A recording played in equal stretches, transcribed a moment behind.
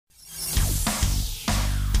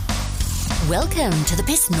Welcome to the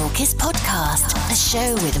Pisnorkis podcast, a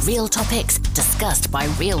show with real topics discussed by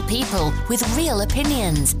real people with real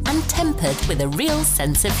opinions and tempered with a real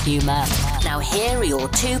sense of humour. Now here are your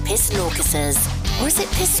two Pisnorkises. Or is it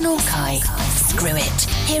Pisnorkai? Screw it.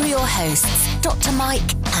 Here are your hosts, Dr. Mike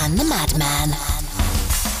and the Madman.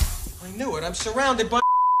 I knew it. I'm surrounded by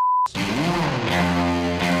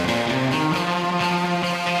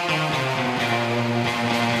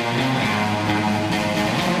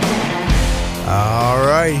All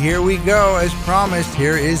right, here we go. As promised,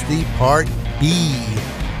 here is the part B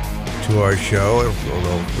to our show.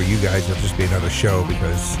 Although for you guys, it'll just be another show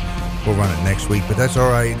because we'll run it next week, but that's all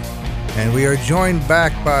right. And we are joined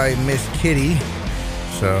back by Miss Kitty.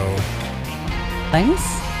 So, Thanks.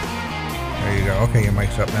 there you go. Okay, your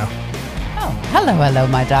mic's up now. Oh, hello,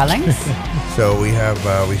 my darlings. So we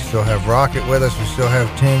still have Rocket with us. We still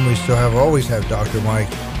have Tim. We still always have Dr. Mike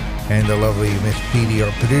and the lovely Miss Petey,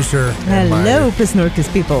 our producer. and Hello, Pisnorkis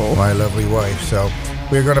people. my lovely wife. So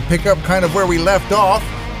we're going to pick up kind of where we left off.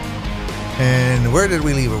 And where did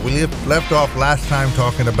we leave it? We left off last time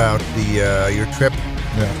talking about the your trip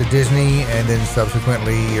to Disney, and then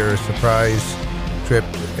subsequently your surprise trip,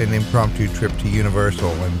 an impromptu trip to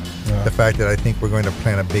Universal, and the fact that I think we're going to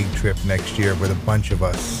plan a big trip next year with a bunch of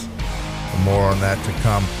us. More on that to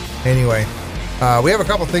come. Anyway, we have a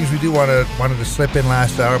couple things we do wanted to slip in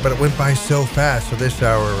last hour, but it went by so fast. So this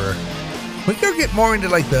hour we're gonna get more into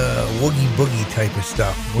like the woogie boogie type of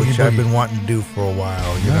stuff, which I've been wanting to do for a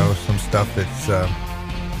while. You know, some stuff that's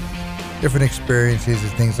different experiences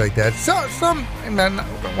and things like that. So some, I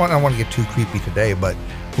don't want to get too creepy today, but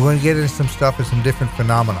we're going to get into some stuff and some different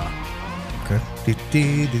phenomena. Okay.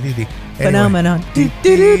 Anyway. Phenomenon.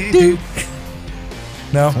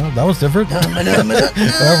 No. Oh, that was different. We're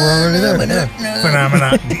already there.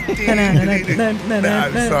 Phenomena.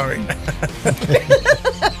 I'm sorry.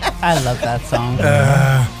 I love that song.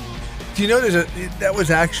 Do you know that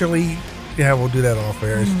was actually... Yeah, we'll do that off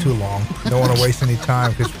air. It's too long. Don't want to waste any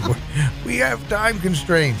time because we have time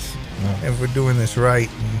constraints if we're doing this right.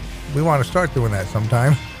 And we want to start doing that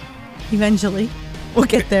sometime. Eventually, we'll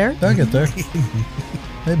get there. I'll get there.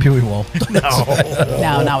 Maybe we won't. No.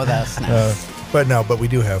 No, not with us. No. But we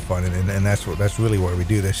do have fun, and that's really why we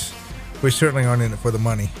do this. We certainly aren't in it for the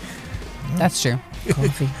money. That's true.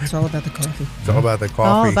 Coffee. It's all about the coffee. It's all about the coffee.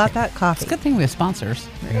 All about that coffee. It's a good thing we have sponsors.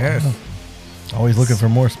 Yes. Always looking for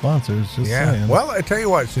more sponsors. Just saying. Well, I tell you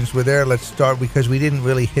what, since we're there, let's start because we didn't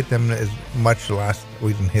really hit them as much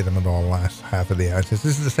we didn't hit them at all last half of the hour. Since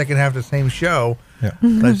this is the second half of the same show,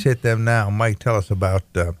 let's hit them now. Mike, tell us about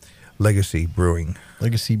Legacy Brewing.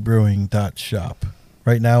 LegacyBrewing.shop.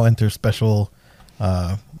 Right now, enter special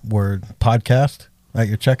word podcast at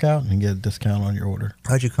your checkout and get a discount on your order.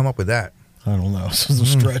 How'd you come up with that? I don't know. This is a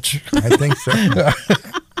stretch. I think so.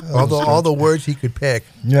 all the words he could pick.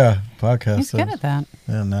 Yeah, podcast. He's good at that.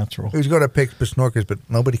 Yeah, natural. He was going to pick Pisnorkis, but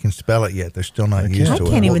nobody can spell it yet. They're still not used I to it.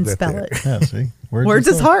 can't We'll even get spell there. it. Yeah, see? Words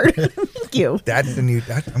is hard. Thank you. That's the new.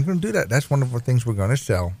 I'm going to do that. That's one of the things we're going to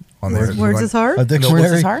sell on there. Words is hard? A dictionary.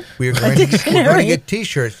 Words is hard? We're going to get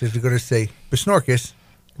T-shirts that are going to say Pisnorkis.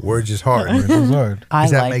 Words is hard. Words is hard. I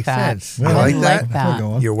Does that like make that. sense? You like that? We're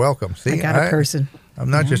going. You're welcome. See, I got a person. I'm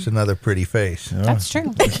not just another pretty face. Yeah. That's true.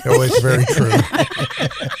 Oh, it's very true.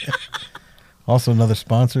 Also, another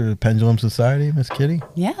sponsor, the Pendulum Society, Miss Kitty.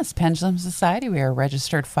 Yes, Pendulum Society. We are a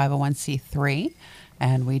registered 501c3,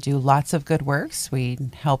 and we do lots of good works. We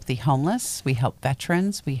help the homeless. We help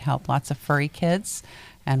veterans. We help lots of furry kids,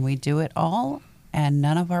 and we do it all. And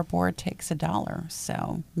none of our board takes $1.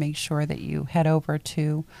 So make sure that you head over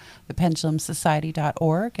to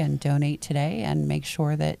thependulumsociety.org and donate today, and make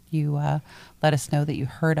sure that you let us know that you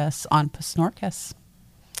heard us on Pisnorkis.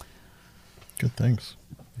 Good things.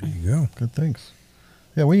 There you go. Good things.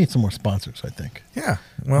 Yeah, we need some more sponsors, I think. Yeah.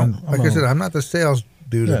 Well, I said, I'm not the sales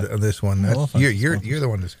dude of this one. Yeah, That's, we'll you're find the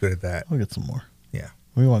one that's good at that. We'll get some more. Yeah.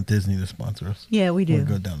 We want Disney to sponsor us. Yeah, we do. We'll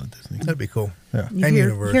go down to Disney. That'd be cool. Yeah. And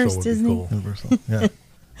Universal here's would Disney. be cool. Universal. Yeah.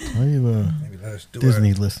 All you Maybe let us do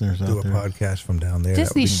Disney listeners do out a there. podcast from down there.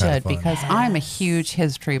 Disney That would be kinda should, fun. because I'm a huge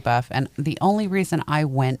history buff, and the only reason I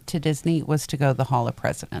went to Disney was to go to the Hall of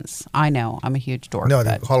Presidents. I know I'm a huge dork. No,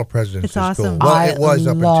 the but Hall of Presidents It's is awesome. cool. Well, I it was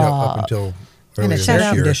up love- until And earlier it's shut this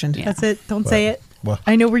up year. edition. Yeah. That's it. Don't say it. What?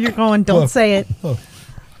 I know where you're going. Don't say it.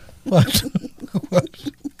 What?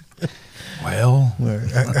 Well,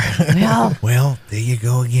 well, Well, there you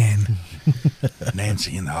go again.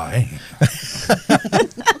 Nancy and I.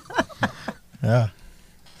 Yeah.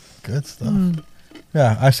 Good stuff.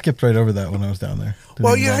 Yeah, I skipped right over that when I was down there.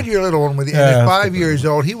 Well, you had your little one with you. Yeah, and at that's 5 good. years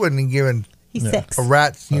old, he wouldn't have given He's Yeah. 6. a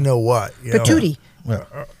rat's you know what. You know? Patootie. Well,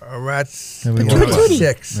 Rats. Yeah, we It's won't- about Tootie.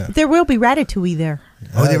 6. Yeah. There will be Ratatouille there.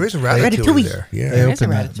 Oh, there is a Ratatouille Ratatouille. there. Yeah. they There is a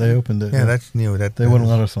opened it. They Ratatouille. opened it. Yeah, that's new. They wouldn't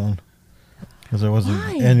let us on because I was an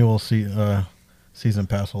Why? annual season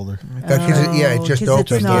pass holder. Yeah, it just 'cause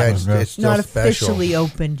opened. it's not- Yeah, it's still Not special. officially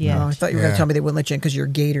opened yet. Oh, I thought you were going Yeah. to tell me they wouldn't let you in because you're a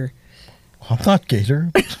gator. I'm not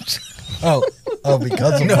Gator. oh,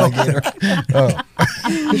 because of my Gator.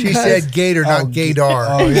 Oh, She said gator, not gaydar.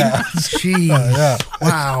 oh yeah. Jeez. yeah.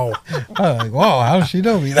 Wow. I'm like, wow, how does she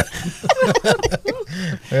know me that?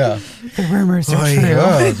 yeah. The rumors are Oy, true.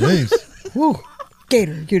 Oh, jeez. Woo.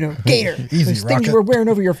 Gator, gator. Easy, Those things Rocket. you were wearing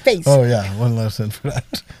over your face. Oh yeah, one lesson for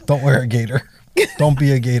that. Don't wear a gator. Don't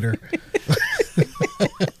be a gator.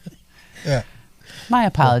 yeah. My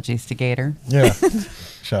apologies to Gator. Yeah.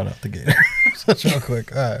 Shout out to Gator. Such real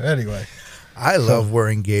quick. All right, anyway. I love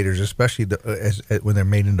wearing gaiters, especially when they're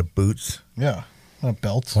made into boots Yeah.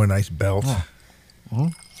 Belts. or a nice belt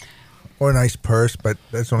or a nice purse, but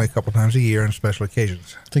that's only a couple times a year on special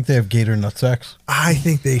occasions. I think they have gator nutsacks. I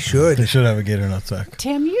think they should. They should have a gator nutsack.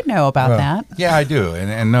 Tim, you know about Well, that. Yeah, I do.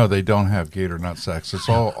 And no, they don't have gator nut sacks. It's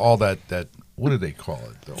all that what do they call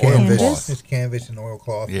it? The Canvas. oilcloth. It's canvas and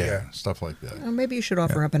oilcloth. Yeah, stuff like that. Well, maybe you should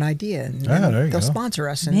offer up an idea, and Ah, there you they'll go. sponsor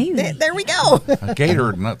us. And Maybe. there we go. A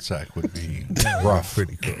gator nut sack would be rough,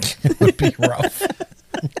 Pretty cool. It would be rough.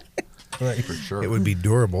 right. for sure. It would be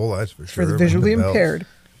durable, that's for sure. For the visually belt. impaired.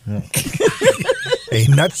 A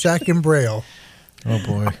nutsack in Braille. Oh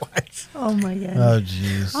boy. Oh my god. Oh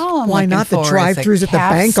jeez. All I'm Why looking not the for is a drive-thrus at the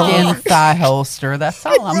bank calfskin are? thigh holster. That's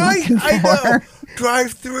all I'm Right, looking I for. know.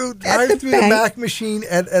 Drive through the the bank. back machine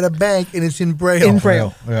at a bank, and it's in Braille. In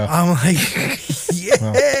Braille. Yeah. I'm like,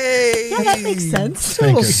 yay! Yeah, that makes sense. It's a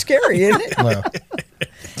little Thinking. scary, isn't it? Well,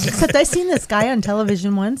 Except I seen this guy on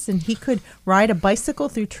television once, and he could ride a bicycle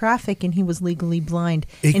through traffic, and he was legally blind.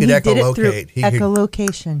 He and could did it through echolocate. He could-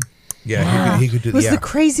 echolocation. Yeah, he could do It was yeah. the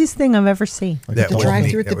craziest thing I've ever seen. That To was drive neat.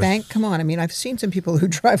 through at That the was- bank? Come on. I mean, I've seen some people who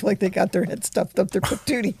drive like they got their head stuffed up their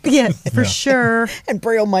patootie. Yeah, for sure. And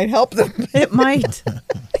Braille might help them. It might.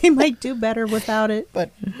 He might do better without it. But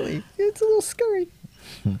really, it's a little scary.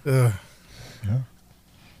 Ugh. well,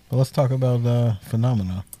 let's talk about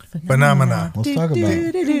phenomena. Phenomena. Let's talk about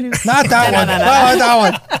it. Do-do-do-do-do. Not that one.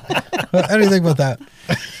 Not that one. Anything but that.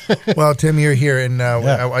 Well, Tim, you're here, and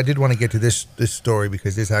Yeah. I did want to get to this story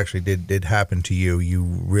because this actually did happen to you. You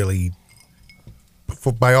really,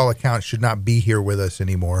 by all accounts, should not be here with us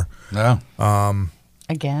anymore. No.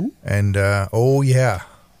 Again? And oh yeah,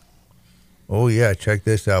 check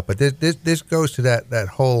this out. But this goes to that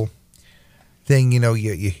whole thing. You know,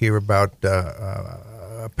 you hear about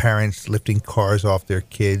parents lifting cars off their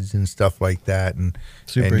kids and stuff like that, and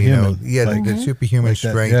Superhuman, yeah, like- the superhuman like that,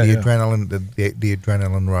 strength, yeah, the yeah. adrenaline, the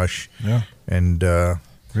adrenaline rush, Yeah. and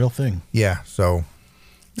Real thing. yeah. So,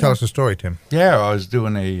 tell us a story, Tim. Yeah, I was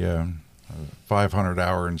doing a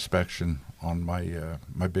 500-hour inspection on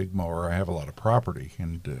my big mower. I have a lot of property,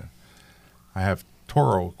 and I have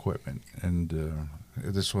Toro equipment, and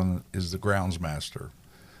this one is the Groundsmaster.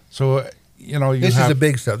 So you know, This is the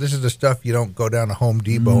big stuff. This is the stuff you don't go down to Home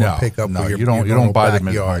Depot no, and pick up. no, for your, you don't your you don't buy them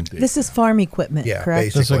in backyard. Home Depot. This is farm equipment, Yeah,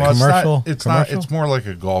 correct? This is a basically. commercial. It's commercial? not. It's more like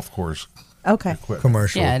a golf course Okay. equipment.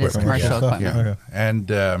 Commercial. Yeah, it is equipment, commercial stuff. equipment. Okay.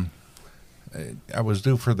 And I was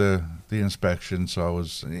due for the inspection, so I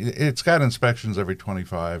was. It's got inspections every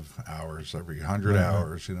 25 hours, every 100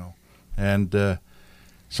 hours, you know, and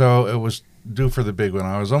so it was due for the big one.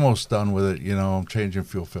 I was almost done with it, you know, changing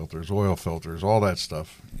fuel filters, oil filters, all that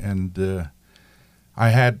stuff, and I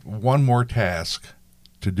had one more task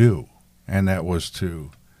to do, and that was to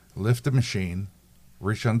lift the machine,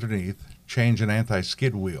 reach underneath, change an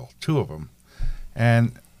anti-skid wheel, 2 of them,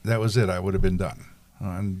 and that was it. I would have been done.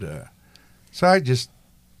 And so I just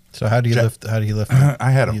So how do you lift? How do you lift? it? I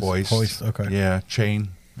had a Use hoist. Okay. Yeah, chain.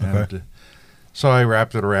 Okay. And so I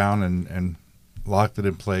wrapped it around and locked it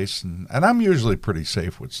in place. And I'm usually pretty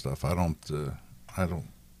safe with stuff. I don't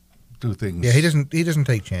do things. Yeah, he doesn't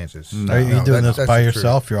take chances. No. Are you No, doing that's this by the truth.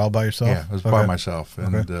 yourself? You're all by yourself? Yeah, I was by Okay. myself.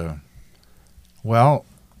 Okay. And well,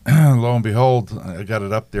 lo and behold, I got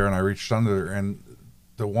it up there and I reached under there, and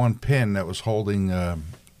the one pin that was holding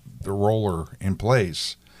the roller in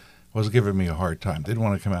place was giving me a hard time. Didn't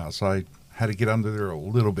want to come out, so I had to get under there a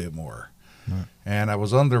little bit more. Right. And I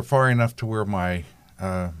was under far enough to where my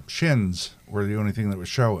shins were the only thing that was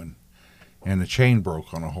showing, and the chain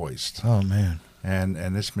broke on a hoist. Oh man. And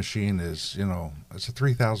this machine is, you know, it's a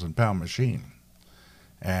 3,000-pound machine,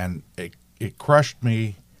 and it crushed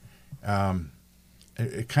me.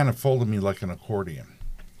 It kind of folded me like an accordion,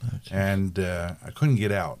 and I couldn't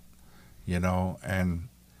get out, you know. And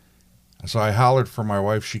so I hollered for my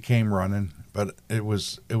wife. She came running, but it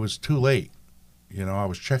was too late, I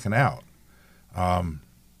was checking out.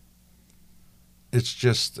 It's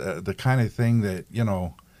just the kind of thing that,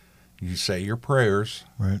 you say your prayers,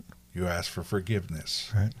 Right. you ask for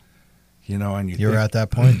forgiveness, Right. and You're at that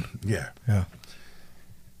point. yeah. Yeah.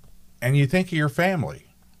 And you think of your family,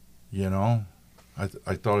 I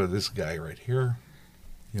thought of this guy right here,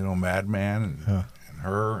 Madman, and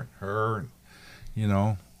her,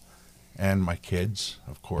 and my kids,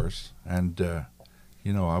 of course. And, I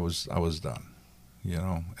was done,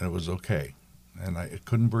 and it was okay. And I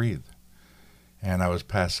couldn't breathe. And I was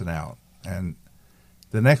passing out. And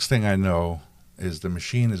the next thing I know is the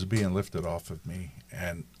machine is being lifted off of me,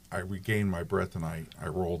 and I regained my breath, and I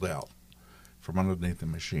rolled out from underneath the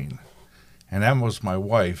machine. And that was my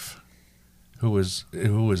wife who was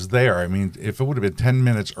there. I mean, if it would have been 10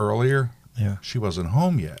 minutes earlier, Yeah. she wasn't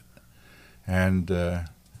home yet. And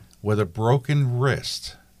with a broken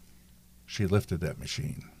wrist, she lifted that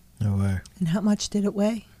machine. No way. And how much did it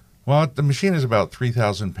weigh? Well, the machine is about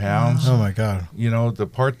 3,000 pounds. Oh my God. The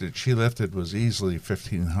part that she lifted was easily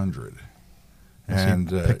 1,500. And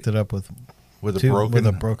She picked it up with with two- a with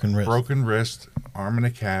a broken wrist. broken wrist, arm in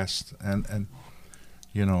a cast, and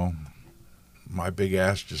my big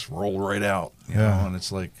ass just rolled right out. You know, and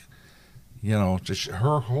it's like, just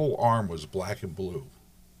her whole arm was black and blue.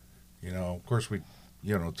 Of course we,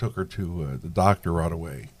 took her to the doctor right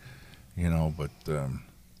away. But the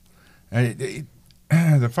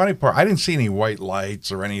funny part, I didn't see any white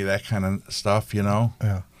lights or any of that kind of stuff.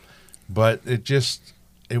 Yeah. But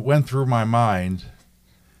it went through my mind,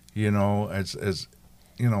 as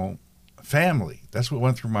family. That's what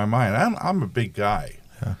went through my mind. I'm a big guy,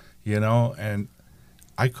 and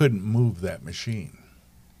I couldn't move that machine,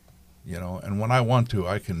 and when I want to,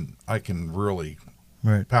 I can really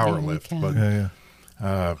Right. power Yeah, you lift, can. but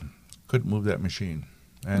Yeah. couldn't move that machine.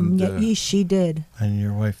 And Yet she did. And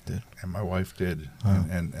your wife did. and my wife did, Wow.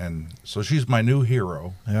 and so she's my new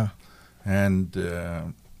hero. Yeah. And,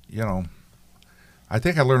 I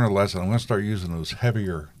think I learned a lesson. I'm going to start using those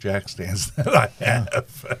heavier jack stands that I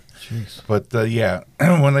have. Jeez. But,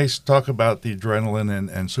 when they talk about the adrenaline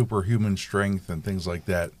and superhuman strength and things like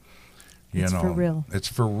that, It's for real. It's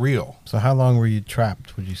for real. So how long were you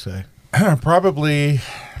trapped, would you say? Probably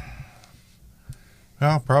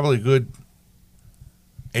a good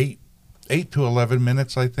 8 to 11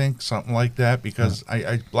 minutes, I think, something like that, because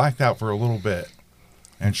I blacked out for a little bit.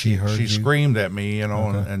 And She heard she you? screamed at me,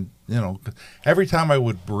 Okay. and every time I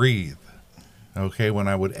would breathe, when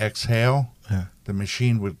I would exhale, Yeah. the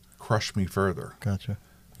machine would crush me further, Gotcha.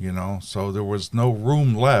 so there was no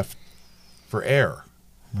room left for air.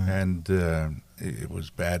 Right. And it was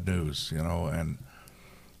bad news, and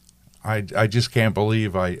I just can't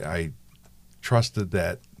believe I trusted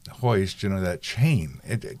that hoist, that chain.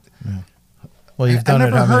 Well, you've done I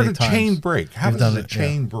it never how heard many a times? chain break. How You've does done a it,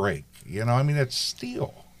 chain break? It's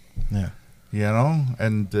steel. Yeah.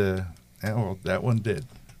 And well, that one did.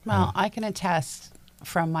 Well, I can attest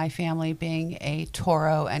from my family being a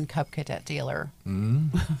Toro and Cub Cadet dealer.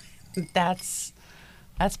 That's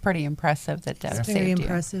pretty impressive that Deb Very saved you.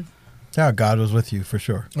 impressive. Yeah, God was with you for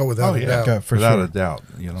sure. Oh, without a doubt. Okay, for Without sure. a doubt.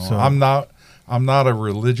 So- I'm not a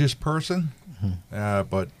religious person,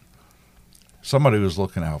 but somebody was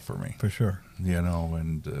looking out for me. For sure.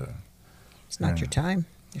 And It's not your time.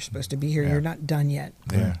 You're supposed to be here. Yeah. You're not done yet.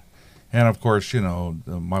 yeah. And of course,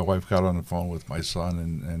 my wife got on the phone with my son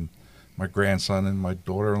and my grandson and my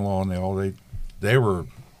daughter-in-law, and they were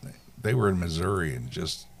in Missouri in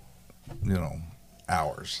just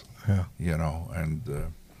hours. Yeah.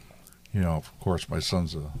 And of course, my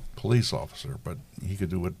son's a police officer, but he could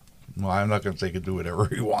do it. Well, I'm not going to say he could do whatever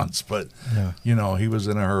he wants, but Yeah. he was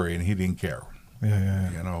in a hurry and he didn't care.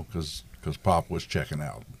 Yeah. Because Pop was checking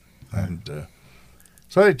out, and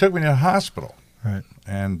so they took me to the hospital. Right.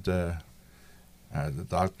 And the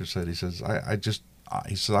doctor said, he says,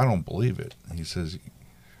 he said, I don't believe it. He says,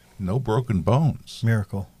 no broken bones.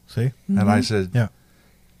 Miracle. See? And I said, Yeah.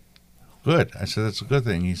 good. I said, that's a good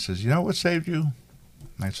thing. He says, you know what saved you?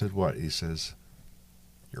 And I said, what? He says,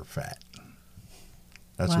 you're fat.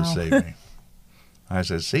 That's what Wow. saved me. I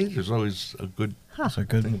said, see, there's always a good That's a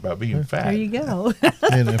good thing about being fat. There you go.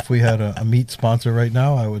 And if we had a meat sponsor right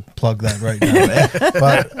now, I would plug that right now.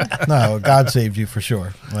 But no, God saved you for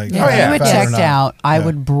sure. Like, Yeah, Oh, yeah. if you fat had or checked not. out, I Yeah.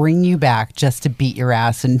 would bring you back just to beat your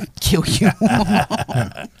ass and kill you.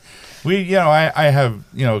 I have,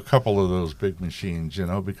 a couple of those big machines,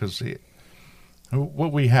 because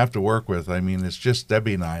what we have to work with, it's just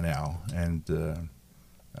Debbie and I now, and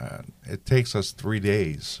it takes us 3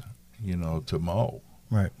 days, to mow.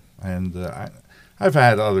 Right. And I've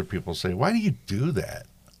had other people say, why do you do that?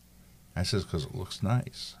 I says, because it looks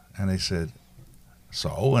nice. And they said,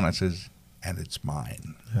 So, and I says, and it's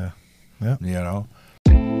mine. Yeah. Yeah. You know?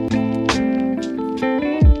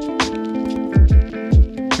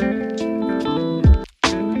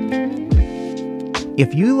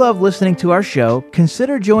 If you love listening to our show,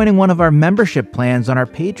 consider joining one of our membership plans on our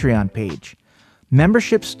Patreon page.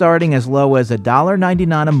 Membership starting as low as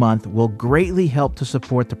 $1.99 a month will greatly help to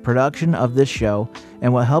support the production of this show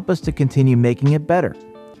and will help us to continue making it better.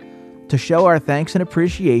 To show our thanks and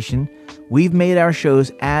appreciation, we've made our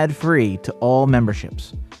shows ad-free to all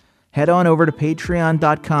memberships. Head on over to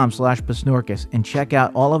patreon.com/Pasnorkus and check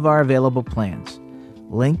out all of our available plans.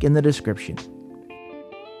 Link in the description.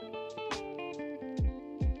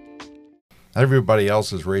 Everybody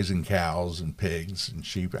else is raising cows and pigs and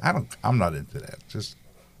sheep. I'm not into that. Just,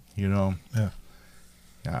 you know. Yeah.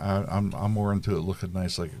 I'm more into it looking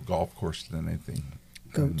nice like a golf course than anything.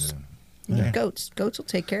 Goats. And, Yeah. Goats will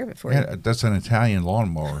take care of it for you. yeah, that's an Italian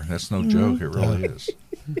lawnmower. That's no joke. It really is.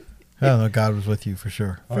 Yeah, no, God was with you for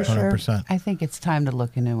sure. For sure. 100%. I think it's time to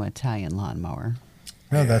look into an Italian lawnmower.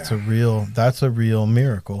 No, that's a real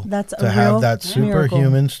miracle. That's a to have real that miracle.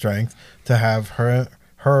 superhuman strength, to have her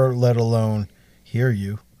let alone hear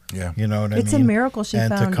you. Yeah. You know what I mean? It's a miracle she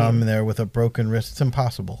and found to come you. there with a broken wrist, it's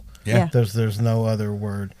impossible. Yeah. There's no other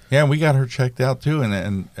word. Yeah, we got her checked out too,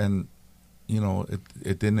 and you know,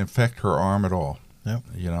 it didn't affect her arm at all. Yep.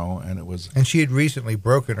 You know, and it was And she had recently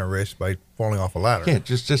broken her wrist by falling off a ladder. yeah,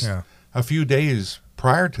 just Yeah. a few days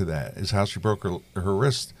prior to that is how she broke her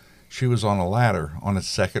wrist. She was on a ladder on a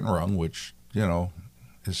second rung, which, you know,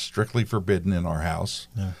 is strictly forbidden in our house.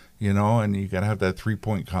 Yeah. You know, and you got to have that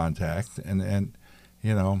 3-point contact, and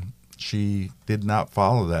you know, she did not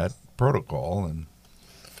follow that protocol, and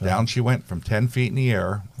down she went from 10 feet in the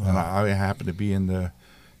air. And I happened to be in the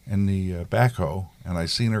backhoe, and I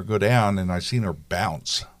seen her go down, and I seen her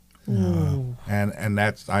bounce. And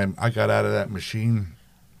that's I got out of that machine,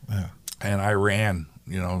 and I ran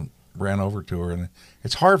over to her, and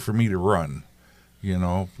it's hard for me to run, you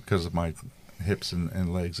know, because of my hips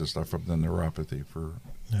and legs and stuff from the neuropathy for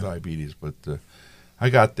diabetes. But I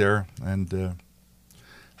got there, and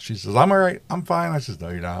she says, "I'm all right. I'm fine." I says, "No,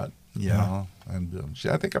 you're not." You know, and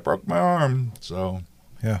I think I broke my arm. So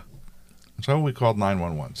we called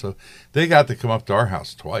 911. So they got to come up to our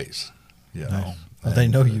house twice. You know, Well, they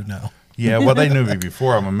know you now. Yeah, well, they knew me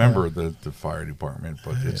before. I'm a member of the fire department,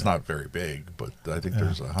 but it's not very big. But I think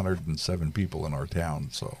there's 107 people in our town.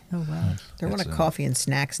 So Oh, wow. They want a coffee and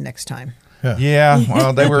snacks next time. yeah,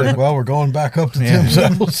 well, they were. Well, we're going back up to Yeah.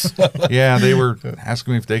 Tim's house. Yeah, they were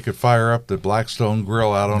asking me if they could fire up the Blackstone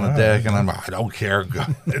grill out on the deck, and I'm like, I don't care. Go,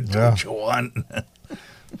 do what you want.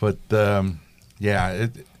 But there's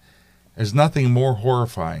nothing more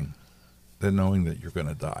horrifying than knowing that you're going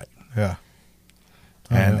to die. Yeah.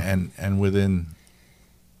 And within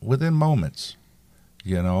moments,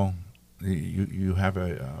 you know, you have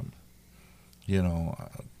a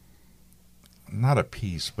not a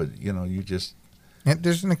peace, but you know, you just And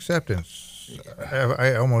there's an acceptance.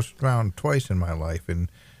 I almost drowned twice in my life, and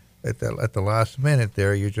at the last minute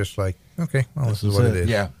there, you're just like, okay, well, this is what it is.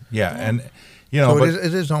 yeah, and you know, So but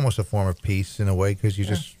it is almost a form of peace in a way, because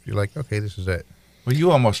you're like, okay, this is it. well,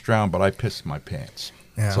 you almost drowned, but I pissed my pants.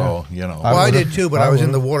 Yeah. So you know, Well, I would've- did too, but I I was in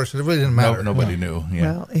would've- the water, so it really didn't matter. nobody knew. Yeah.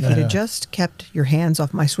 Well, if you'd have just kept your hands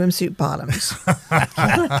off my swimsuit bottoms.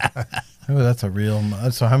 Oh, that's a real.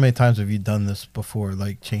 So, how many times have you done this before?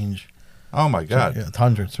 Like change? Oh my God. Yeah,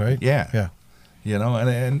 hundreds, right? Yeah. Yeah. You know,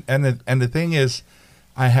 and the thing is,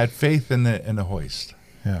 I had faith in the hoist.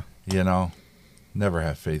 Yeah. You know, never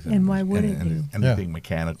have faith in And why wouldn't you? anything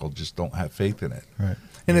mechanical. Just don't have faith in it. Right.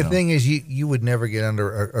 And You the know. thing is, you would never get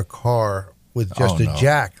under a car with just Oh, a no.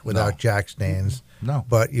 jack without No. jack stands. No.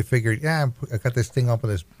 But you figured, yeah, I got this thing up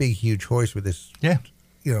with this big, huge hoist with this, Yeah.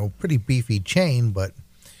 pretty beefy chain, but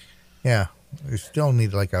yeah, you still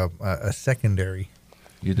need like a secondary.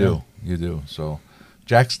 You do. You do. So,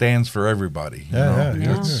 jack stands for everybody. You Yeah, know, yeah,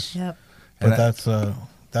 because- Yep. But And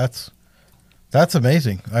that's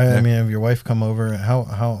amazing. I Yeah. mean, have your wife come over?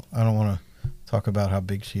 How I don't want to talk about how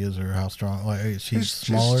big she is or how strong. Like she's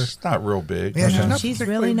smaller, She's not real big. Yeah, Okay. not She's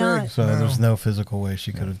particularly really not. big. so No. there's no physical way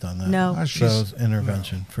she could have done that. No. Uh, So it's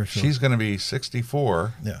intervention for sure. She's going to be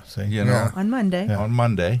 64. yeah. See. You know, Yeah. On Monday. Yeah. on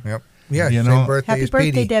Monday. Yep. Yeah, You same know- birthday Happy as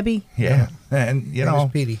birthday, Petey. Debbie. Yeah, and you Same as know,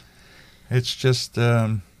 Petey. it's just.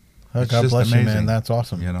 Oh, It's God just bless you, amazing. man. That's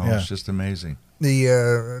awesome. You know, yeah. it's just amazing.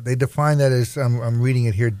 They define that as I'm reading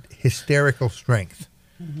it here, hysterical strength,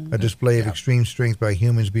 a display of extreme strength by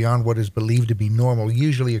humans beyond what is believed to be normal,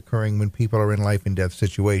 usually occurring when people are in life and death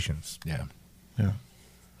situations. Yeah, yeah.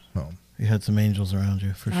 So, You had some angels around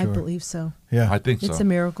you for I sure. believe so. Yeah. I think It's so. a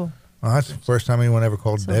miracle. Well, that's the first time anyone ever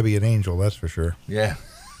called Debbie an angel. That's for sure. Yeah.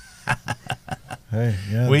 Hey,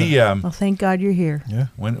 yeah. We Well, thank God you're here. yeah.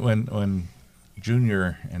 when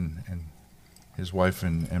Junior and his wife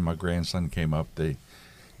and my grandson came up, they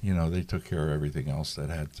took care of everything else that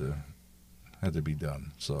had to be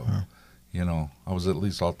done. So, I was at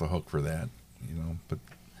least off the hook for that. But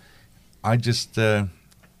I just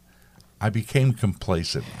I became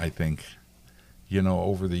complacent, I think.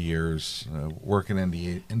 Over the years, working in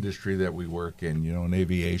the industry that we work in, in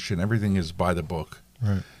aviation, everything is by the book.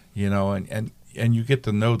 Right. And you get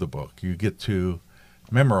to know the book. You get to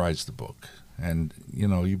memorize the book. And,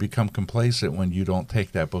 you become complacent when you don't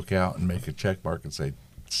take that book out and make a check mark and say,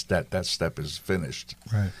 that step is finished.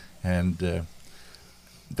 Right. And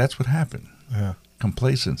that's what happened. Yeah.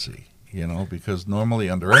 Complacency, because normally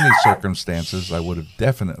under any circumstances, I would have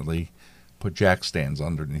definitely put jack stands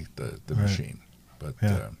underneath the Right. machine. But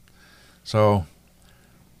Yeah. so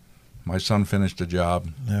my son finished the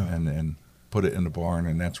job Yeah. and put it in the barn,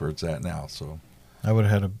 and that's where it's at now. So I would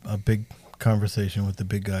have had a big conversation with the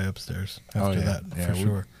big guy upstairs after that, for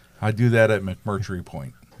sure. I do that at McMurtry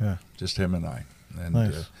Point. Yeah. Just him and I. And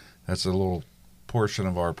Nice. that's a little portion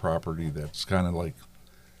of our property that's kind of like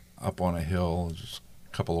up on a hill, just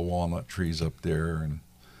a couple of walnut trees up there, and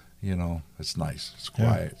it's nice. It's Yeah.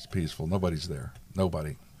 quiet. It's peaceful. Nobody's there.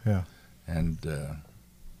 Nobody. Yeah. And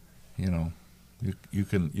you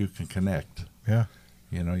can connect. Yeah.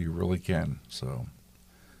 You really can. So,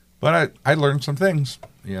 but I learned some things.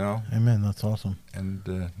 Amen. That's awesome.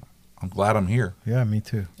 And I'm glad I'm here. Yeah, me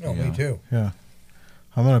too. Oh, Yeah. me too. Yeah.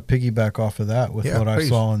 I'm going to piggyback off of that with Yeah, what I please.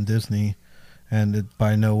 saw in Disney, and it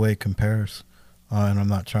by no way compares. And I'm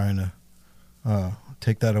not trying to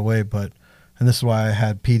take that away, and this is why I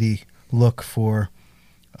had PD look for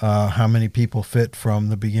how many people fit from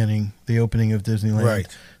the beginning, the opening of Disneyland, Right.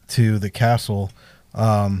 to the castle.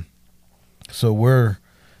 So we're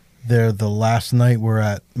there the last night we're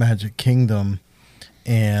at Magic Kingdom,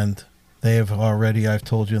 and they have already, I've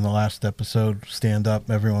told you in the last episode, stand up,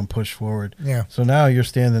 everyone push forward. Yeah. So now you're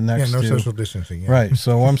standing Yeah, next no to... social distancing. Yeah. Right.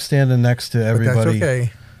 So I'm standing next to But everybody. that's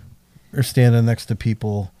okay. You're standing next to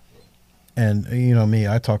people, and me,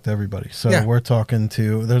 I talk to everybody. So Yeah. we're talking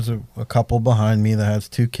to, there's a couple behind me that has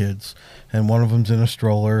 2 kids, and one of them's in a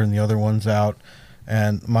stroller and the other one's out.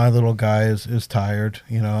 And my little guy is tired,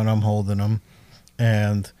 and I'm holding him.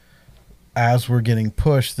 And as we're getting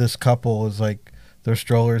pushed, this couple is like, their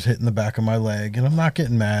stroller's hitting the back of my leg, and I'm not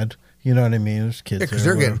getting mad. You know what I mean? There's kids Yeah, because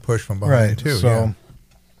there, they're getting whatever. pushed from behind Right. too. So yeah.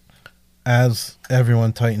 as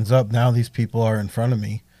everyone tightens up, now these people are in front of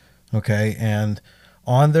me. Okay. And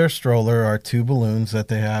on their stroller are 2 balloons that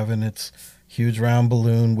they have, and it's huge round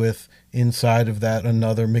balloon with inside of that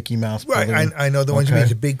another Mickey Mouse Right, balloon. I know the ones you mean.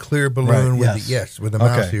 Okay. It's a big clear balloon Right, with yes. with the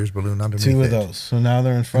mouse Okay. ears balloon underneath 2 it. of those. So now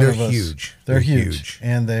they're in front They're of us. huge. They're They're huge. huge.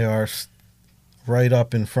 And they are right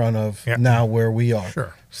up in front of Yeah. now where we are.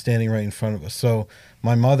 Sure. Standing right in front of us. So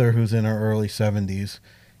my mother, who's in her early 70s,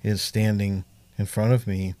 is standing in front of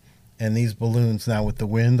me, and these balloons now with the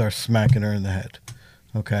wind are smacking her in the head.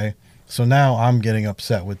 Okay? So now I'm getting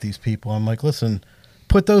upset with these people. I'm like, listen,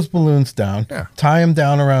 put those balloons down. Yeah. Tie them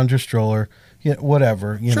down around your stroller.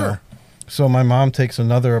 Whatever, you Sure. know. So my mom takes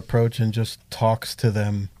another approach and just talks to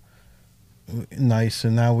them nice,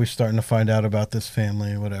 and now we're starting to find out about this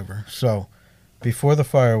family and whatever. So before the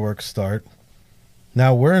fireworks start,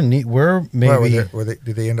 now we're maybe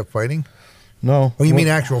Did they end up fighting? no. Oh, you mean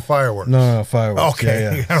we're- actual fireworks? no fireworks? Okay.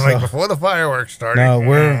 Yeah, yeah. I'm like, So- before the fireworks started. no,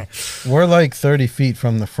 we're like 30 feet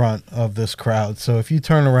from the front of this crowd. So if you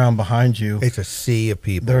turn around behind you, It's a sea of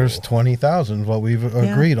people. there's 20,000, what we've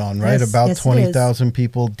agreed on, right? Yes, About yes, it is. 20,000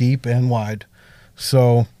 people deep and wide.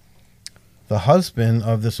 So the husband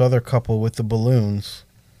of this other couple with the balloons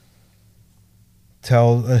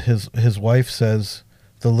his wife says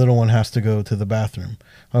the little one has to go to the bathroom.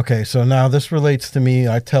 Okay, so now this relates to me.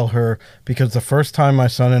 I tell her, because the first time my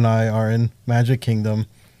son and I are in Magic Kingdom,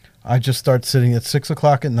 I just start sitting at 6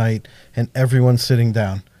 o'clock at night, and everyone's sitting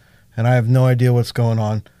down, and I have no idea what's going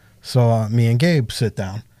on. So me and Gabe sit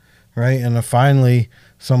down, right? And then finally,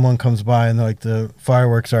 someone comes by, and they're like, the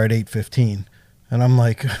fireworks are at 8:15, and I'm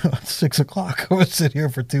like, 6 o'clock. I'm gonna sit here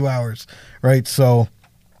for 2 hours, right? So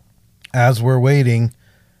as we're waiting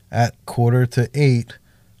at 7:45,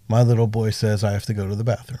 my little boy says, I have to go to the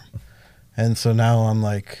bathroom. And so now I'm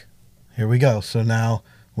like, here we go. So now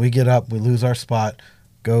we get up, we lose our spot,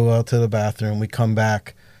 go out to the bathroom, we come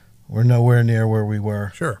back. We're nowhere near where we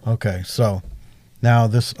were. Sure. Okay, so now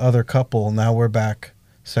this other couple, now we're back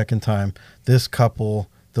second time. This couple,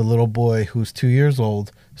 the little boy who's 2 years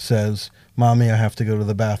old, says, Mommy, I have to go to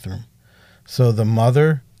the bathroom. So the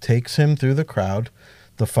mother takes him through the crowd.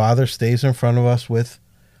 The father stays in front of us with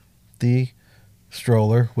the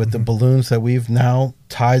stroller with the balloons that we've now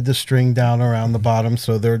tied the string down around the bottom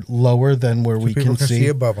so they're lower than where we people can see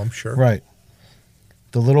above them, sure. Right.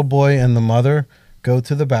 The little boy and the mother go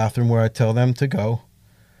to the bathroom where I tell them to go.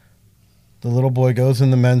 The little boy goes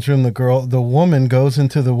in the men's room. The woman goes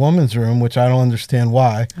into the woman's room, which I don't understand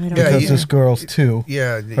why. Because this girl's 2.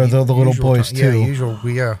 Yeah. Or the little boy's 2.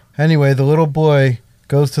 Yeah. Anyway, the little boy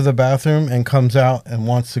goes to the bathroom and comes out and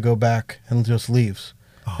wants to go back and just leaves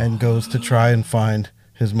and goes to try and find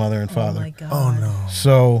his mother and father. Oh, my God. Oh, no.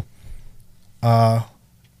 So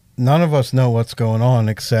none of us know what's going on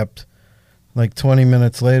except like 20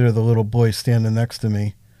 minutes later, the little boy's standing next to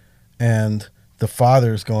me and the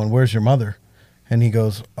father's going, "Where's your mother?" And he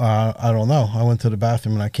goes, I don't know. I went to the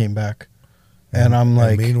bathroom and I came back. And I'm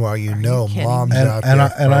like, meanwhile, mom's and, out and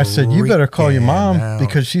there. I said, you better call your mom out.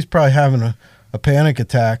 because she's probably having a panic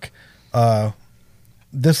attack.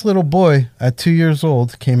 This little boy at 2 years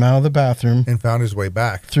old came out of the bathroom and found his way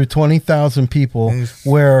back through 20,000 people.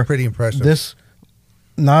 Where pretty impressive. This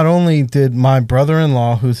not only did my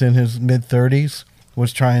brother-in-law, who's in his mid-30s,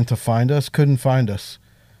 was trying to find us, couldn't find us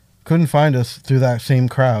through that same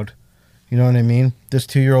crowd. You know what I mean? This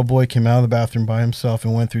 2-year-old boy came out of the bathroom by himself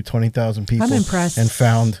and went through 20,000 people. I'm impressed. And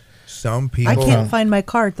found some people. I can't find my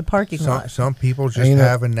car at the parking lot. Some people just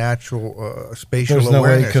have a natural spatial there's no way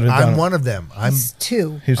he awareness. could have done I'm it. one of them. He's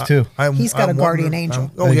 2. He's 2. He's got a guardian angel.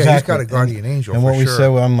 He's got a guardian angel. And for what we sure. said,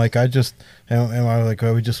 I'm like, I was like,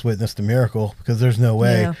 we just witnessed a miracle because there's no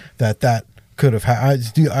way that could have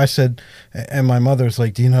happened. I said, and my mother's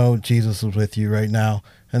like, do you know Jesus was with you right now?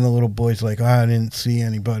 And the little boy's like, I didn't see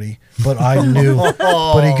anybody, but I knew.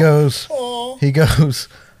 But he goes,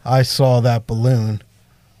 I saw that balloon,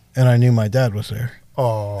 and I knew my dad was there.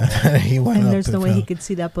 Oh, he went And up there's no way he found- could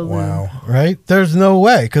see that balloon. wow. Right? There's no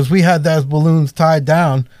way because we had those balloons tied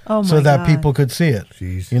down Oh, so my that God. people could see it.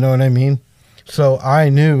 Jeez. You know what I mean? So I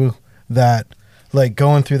knew that, like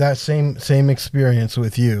going through that same experience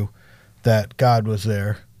with you, that God was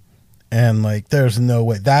there, and like there's no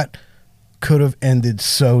way that could have ended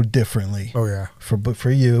so differently. Oh yeah. For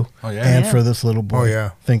you Oh, yeah. and Yeah. for this little boy. Oh, yeah.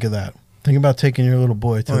 Think of that. Think about taking your little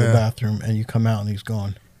boy to Oh, the yeah. bathroom and you come out and he's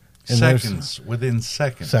gone. And there's- Within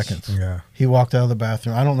seconds. Seconds. Yeah. He walked out of the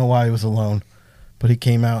bathroom. I don't know why he was alone, but he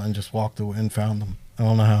came out and just walked away and found them. I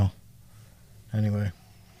don't know how. Anyway,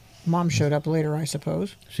 Mom showed up later, I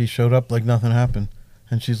suppose. she showed up like nothing happened.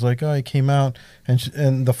 And she's like, oh, he came out.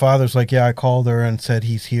 And the father's like, yeah, I called her and said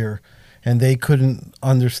he's here. And they couldn't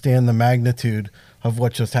understand the magnitude of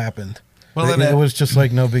what just happened. Well, It was just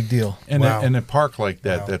like no big deal. In Wow. a park like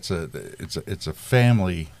that, Wow. it's a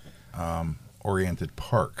family oriented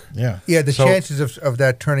park. Yeah. Yeah, the So- chances of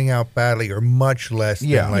that turning out badly are much less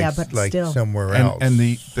Yeah. than Yeah, but like still. somewhere And, else. and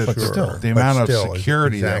the But still. the amount But still, of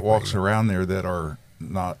security that exactly. walks around there that are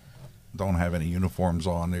don't have any uniforms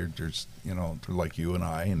on. They're just they're like you and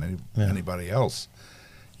I and anybody else.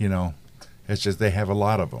 It's just they have a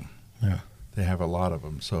lot of them. Yeah. They have a lot of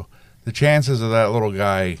them. So the chances of that little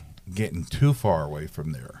guy getting too far away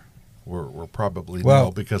from there were probably Well-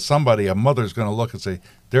 nil, because a mother's going to look and say,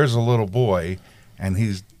 "There's a little boy, and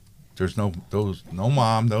there's no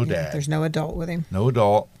mom, no Yeah, dad, there's no adult with him. no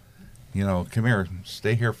adult. Come here,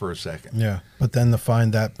 stay here for a second." Yeah. But then to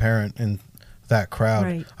find that parent in that crowd.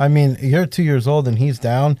 Right. I mean, you're 2 years old and he's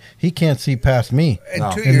down. He can't see past me. and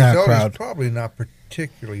No. 2 In years that old crowd. is probably not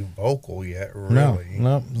particularly vocal yet, really.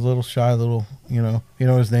 No, a little shy, little, you know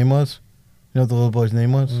what his name was? You know what the little boy's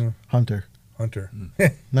name was? Mm. Hunter. Hunter.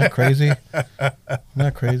 Not crazy?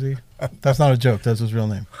 Not crazy? That's not a joke. That's his real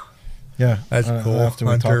name. Yeah. That's cool. After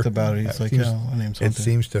we Hunter. talked about it, he's That like, seems- yeah, my name's It Hunter.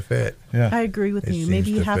 seems to fit. Yeah. I agree with It you. seems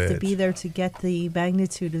Maybe you to have to fit. be there to get the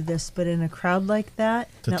magnitude of this, but in a crowd like that,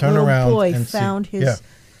 To that turn little around boy and see- found his yeah.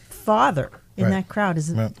 father in Right. that crowd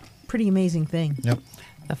is a Yep. pretty amazing thing. Yep.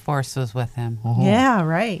 The force was with him. Yeah,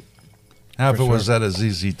 right. Now, if For it was at a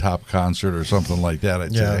ZZ Top concert or something like that,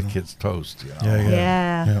 I'd say Yeah. that kid's toast. Yeah, yeah.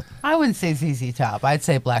 Yeah. Yeah. I wouldn't say ZZ Top. I'd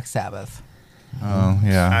say Black Sabbath. Oh,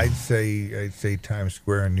 yeah. I'd say Times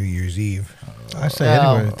Square on New Year's Eve. I say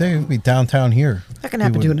anyway, they would be downtown here. That can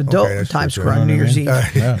happen to an adult Okay, in that's Times true. Square on New Year's Eve.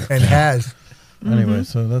 Yeah. And has. Anyway,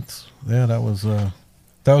 so that was that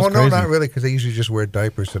was Well, crazy. no, not really, because they usually just wear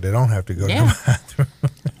diapers, so they don't have to go to Yeah. the bathroom.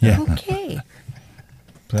 Yeah. Okay.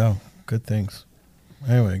 So good things.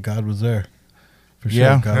 Anyway, God was there. For sure.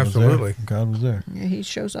 Yeah, God absolutely. Was there. God was there. Yeah, he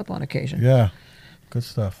shows up on occasion. Yeah. Good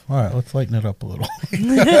stuff. All right, let's lighten it up a little.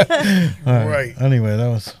 All Right. Anyway, that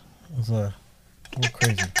was a little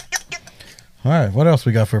crazy. All right, what else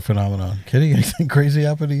we got for a phenomenon? Kitty, anything crazy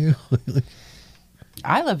happened to you lately?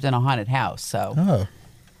 I lived in a haunted house, so Oh.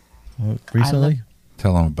 Well, recently?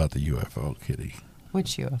 Tell them about the UFO, Kitty.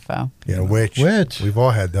 Which UFO? Yeah, which? We've all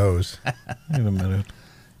had those. Wait a minute.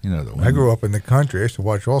 You know the one. I grew up in the country. I used to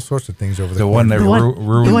watch all sorts of things over the one that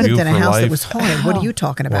ruined the one you in a for house life. that was haunted. What are you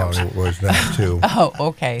talking about? Well, it was that too. Oh,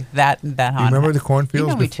 okay. That You haunted. remember the cornfields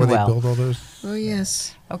You know me before too they well. built all those? Oh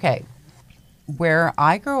yes. Okay. Where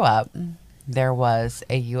I grew up, there was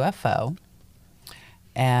a UFO,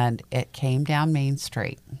 and it came down Main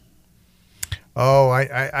Street. Oh,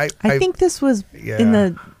 I think this was in yeah.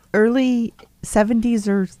 the early 70s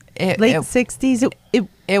or late 60s.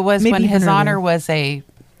 It was maybe when even His Honor earlier. was a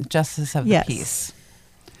Justice of Yes. the Peace.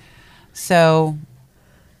 So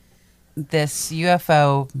this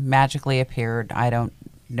UFO magically appeared. I don't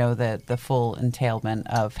know the full entailment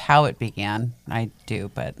of how it began. I do,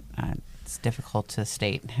 but it's difficult to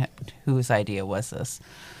state whose idea was this.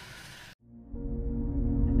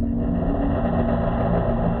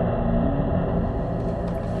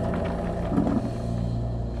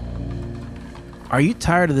 Are you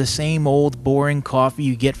tired of the same old boring coffee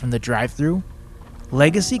you get from the drive-thru?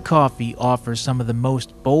 Legacy Coffee offers some of the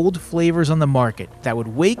most bold flavors on the market that would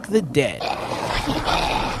wake the dead.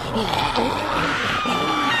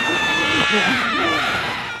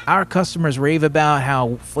 Our customers rave about how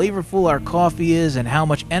flavorful our coffee is and how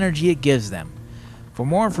much energy it gives them. For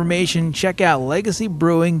more information, check out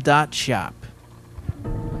legacybrewing.shop.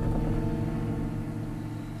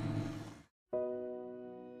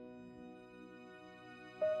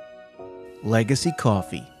 Legacy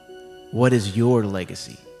Coffee. What is your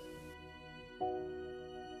legacy?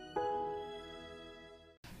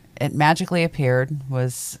 It magically appeared,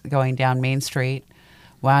 was going down Main Street,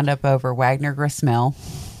 wound up over Wagner Grist Mill,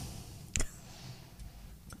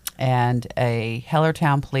 and a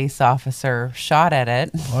Hellertown police officer shot at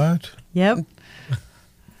it, What? Yep.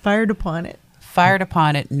 Fired upon it. fired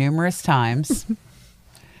upon it numerous times,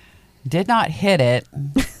 did not hit it,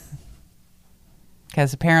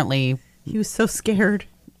 because apparently He was so scared.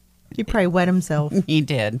 He probably wet himself. he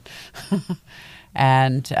did.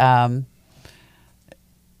 And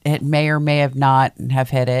it may or may have not have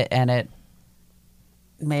hit it, and it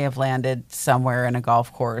may have landed somewhere in a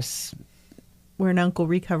golf course Where an uncle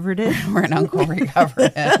recovered it. where an uncle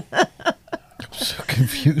recovered it. I'm so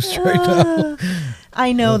confused right now.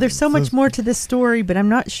 I know. There's so much more to this story, but I'm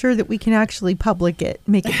not sure that we can actually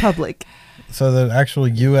make it public. So the actual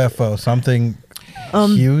UFO, something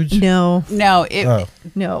huge? No. No, it Oh,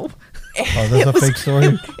 No. oh that's a fake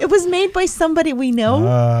story? It was made by somebody we know,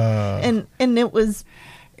 and it was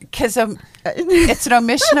because it's an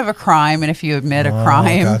omission of a crime, and if you admit a Oh,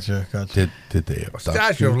 crime, Gotcha. Did they abduct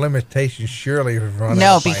Statute of you? limitations surely have run no,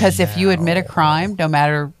 out by because if you admit a now. crime, no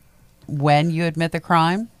matter when you admit the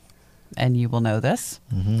crime, and you will know this,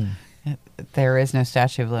 there is no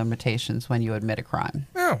statute of limitations when you admit a crime.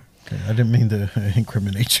 No. Okay, I didn't mean to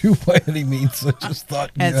incriminate you by any means. I just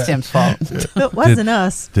thought It's Tim's fault. it wasn't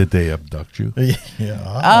us. Did they abduct you?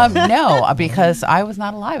 Yeah. No, because I was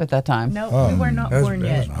not alive at that time. No, we were not That's- born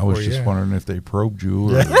yet. I was Oh, just yeah. wondering if they probed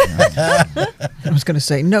you. Or, I was going to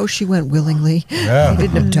say no. She went willingly. Yeah. He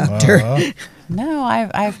didn't abduct her. No,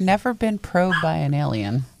 I've never been probed by an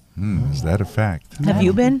alien. is that a fact? Have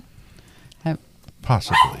you been?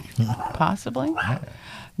 Possibly. Possibly.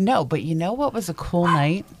 No, but you know what was a cool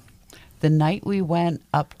night? The night we went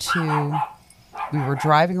up to, we were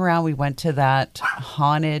driving around, we went to that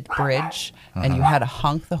haunted bridge, and you had to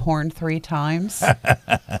honk the horn 3 times.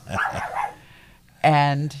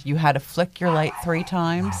 And you had to flick your light 3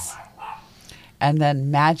 times. And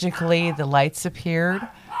then magically the lights appeared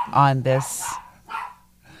on this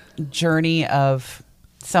journey of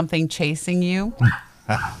something chasing you.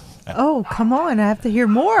 Oh, come on. I have to hear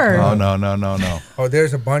more. Oh, no. Oh,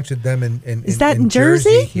 there's a bunch of them in Is that in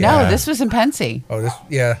Jersey? No, Yeah. this was in Pensy. Oh, this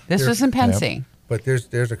yeah. This there's- was in Pensy. But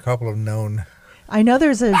there's a couple of known I know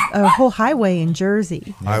there's a whole highway in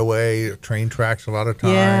Jersey. highway train tracks a lot of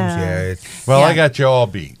times. Yeah. Yeah, it's Well, I Yeah. got you all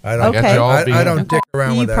beat. I don't Okay. got you all beat. I don't dick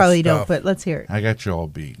around You with that probably stuff. don't, but let's hear it. I got you all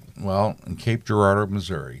beat. Well, in Cape Girardeau,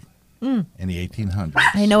 Missouri, in the 1800s.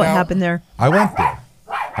 I know what happened there. I went there.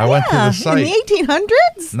 I went to the In site. the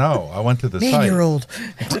 1800s? No, I went to the Man, site. you're old.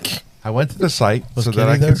 I went to the site Was so that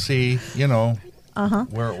Kitty I there? could see, where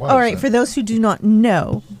it was. All right, for those who do not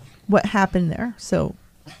know what happened there, so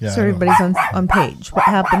Yeah, I know. everybody's on page. What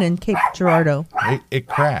happened in Cape Girardeau? It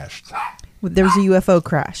crashed. There was a UFO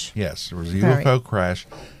crash. Yes, there was a All UFO crash.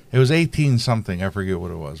 It was 18 something. I forget what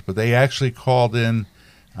it was, but they actually called in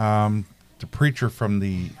the preacher from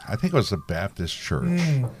I think it was the Baptist church.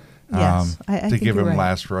 Yes, I to think give you're him right.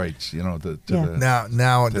 last rites, Yeah. Now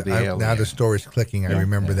to the now alien. the story's clicking. I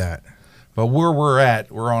remember that. But where we're at,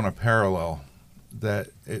 we're on a parallel that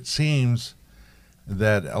it seems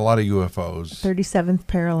that a lot of UFOs. 37th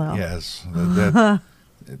parallel. Yes, that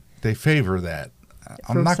they favor that.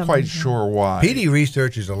 I'm not quite sure why. PD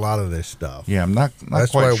researches a lot of this stuff. Yeah, I'm not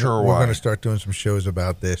That's quite why sure we're why. going to start doing some shows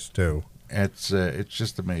about this too. It's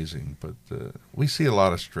just amazing, but we see a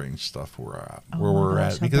lot of strange stuff where my we're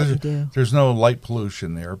gosh, at I because bet you do. there's no light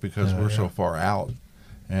pollution there because we're so far out,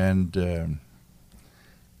 and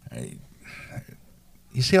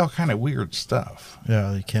you see all kind of weird stuff.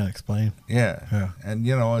 Yeah, you can't explain. Yeah, and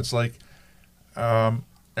it's like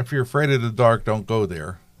if you're afraid of the dark, don't go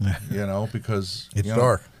there. Because It's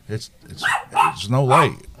dark. It's no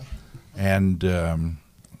light, and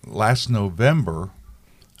last November.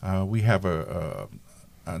 We have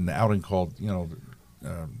an outing called,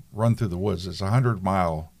 Run Through the Woods. It's a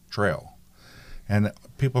 100-mile trail. And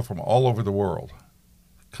people from all over the world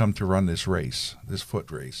come to run this race, this foot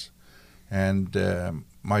race. And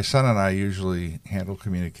my son and I usually handle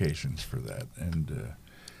communications for that. And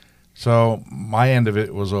so my end of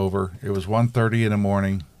it was over. It was 1:30 in the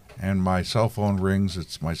morning, and my cell phone rings.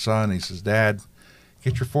 It's my son. He says, "Dad,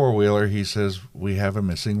 get your four-wheeler." He says, "We have a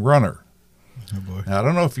missing runner." Oh boy. Now, I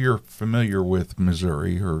don't know if you're familiar with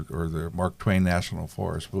Missouri or the Mark Twain National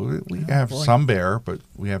Forest, but we have some bear, but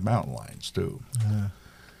we have mountain lions too.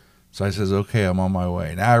 So I says, okay, I'm on my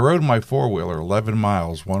way. Now, I rode my four-wheeler 11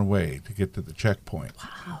 miles one way to get to the checkpoint.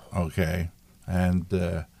 Wow. Okay. And,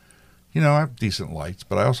 I have decent lights,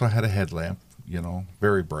 but I also had a headlamp,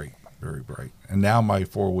 very bright, very bright. And now my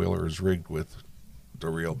four-wheeler is rigged with the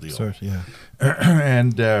real deal. So, yeah.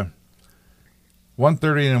 And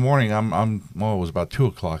 1:30 in the morning, it was about 2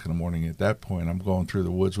 o'clock in the morning at that point. I'm going through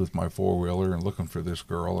the woods with my four-wheeler and looking for this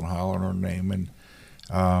girl and hollering her name. And,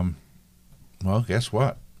 guess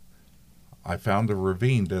what? I found a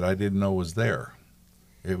ravine that I didn't know was there.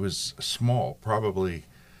 It was small, probably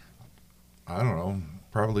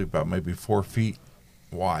about maybe 4 feet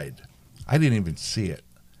wide. I didn't even see it.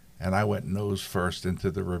 And I went nose first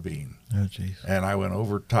into the ravine. Oh, jeez. And I went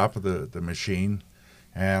over top of the machine,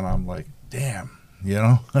 and I'm like, damn.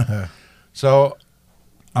 So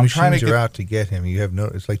I'm trying to Machines are out to get him. You have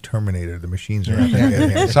it's like Terminator. The machines are out to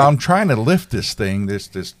get him. So I'm trying to lift this thing,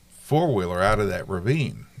 this four-wheeler out of that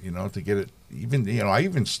ravine, to get it even, I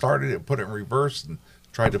even started it, put it in reverse and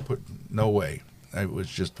tried to no way. It was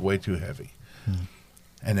just way too heavy.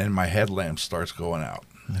 And then my headlamp starts going out.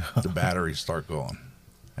 The batteries start going.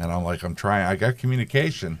 And I'm like, I got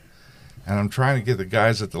communication, and I'm trying to get the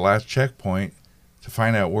guys at the last checkpoint to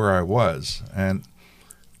find out where I was. And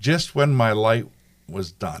just when my light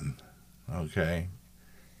was done, okay,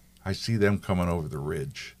 I see them coming over the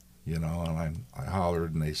ridge, and I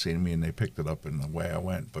hollered, and they seen me, and they picked it up, and away I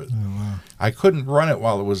went. But I couldn't run it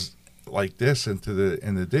while it was like this in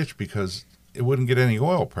the ditch because it wouldn't get any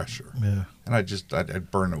oil pressure. Yeah. And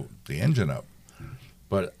I'd burn the engine up.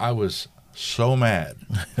 But I was so mad.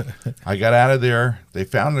 I got out of there. They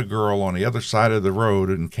found a girl on the other side of the road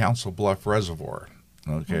in Council Bluff Reservoir.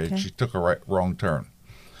 Okay. She took a wrong turn.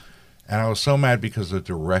 And I was so mad because the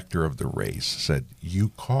director of the race said,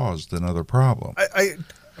 "You caused another problem."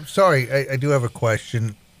 I'm sorry. I do have a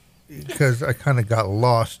question because I kind of got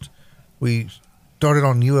lost. We started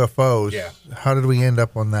on UFOs. Yeah. How did we end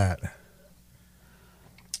up on that?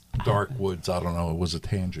 Dark woods. I don't know. It was a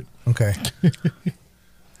tangent. Okay.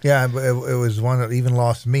 Yeah, but it was one that even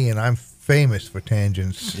lost me, and I'm famous for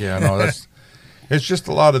tangents. Yeah, no, it's just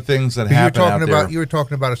a lot of things that happen out there. You were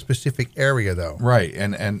talking about a specific area, though. Right,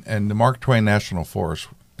 and the Mark Twain National Forest,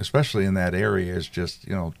 especially in that area, is just,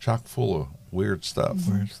 chock full of weird stuff.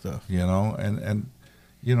 Weird stuff. And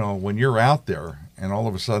when you're out there and all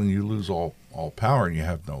of a sudden you lose all power and you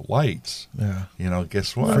have no lights,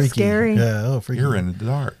 guess what? Freaky. Scary. Yeah, freaky. You're in the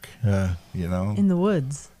dark. Yeah. In the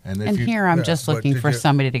woods. And here I'm just looking for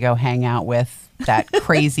somebody to go hang out with, that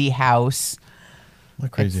crazy house. What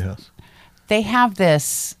crazy house? They have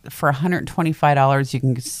this for $125. You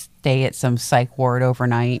can stay at some psych ward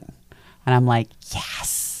overnight. And I'm like,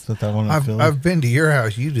 yes. Is that one in Philly? I've been to your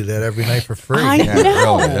house. You do that every night for free. I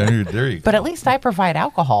know. Really. There you go. But at least I provide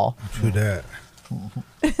alcohol. True that.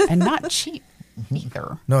 And not cheap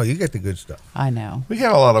either. No, you get the good stuff. I know. We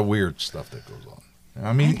got a lot of weird stuff that goes on.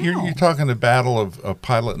 I mean, you're talking the Battle of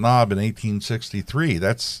Pilot Knob in 1863.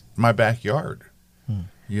 That's my backyard,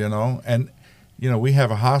 And, we have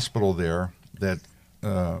a hospital there that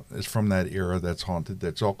is from that era that's haunted,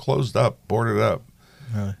 that's all closed up, boarded up.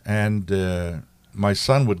 Really? And my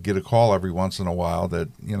son would get a call every once in a while that,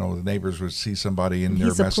 the neighbors would see somebody in there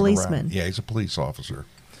He's a messing policeman. around. Yeah, he's a police officer.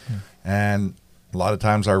 Yeah. And a lot of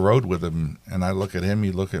times I rode with him, and I look at him,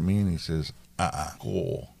 he look at me, and he says,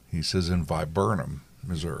 cool. He says, in Viburnum,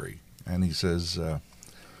 Missouri. And he says,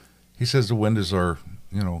 he says the windows are,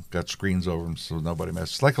 got screens over them so nobody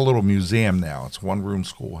messes. It's like a little museum now. It's one-room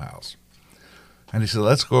schoolhouse. And he said,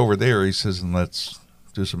 let's go over there. He says, and let's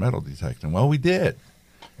do some metal detecting. Well, we did.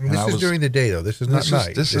 This is during the day, though. This is not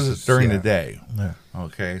night. This is during the day. Yeah.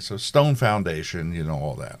 Okay, so stone foundation,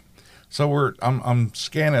 all that. So I'm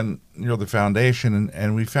scanning, the foundation,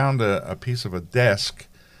 and we found a piece of a desk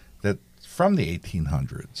that from the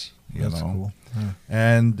 1800s. That's cool. Yeah.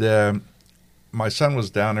 And my son was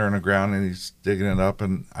down there in the ground, and he's digging it up,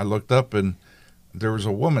 and I looked up, and there was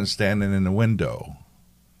a woman standing in the window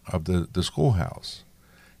of the schoolhouse.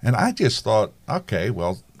 And I just thought, okay,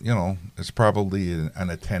 well, it's probably an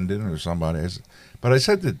attendant or somebody. But I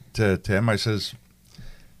said to him, I says,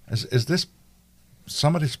 is this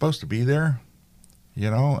somebody supposed to be there?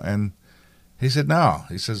 And he said, no.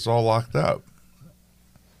 He says, it's all locked up.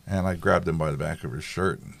 And I grabbed him by the back of his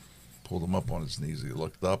shirt and pulled him up on his knees. He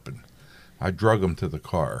looked up, and I drug him to the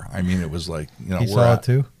car. I mean, it was like, He we're saw it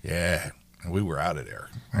too? Yeah. And we were out of there.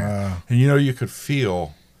 Wow. And, you could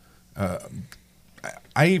feel...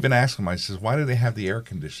 I even asked him, I says, why do they have the air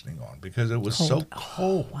conditioning on? Because it was so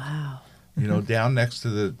cold. Wow. Down next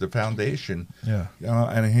to the foundation. Yeah.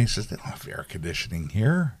 And he says, they don't have air conditioning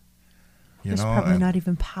here. There's probably not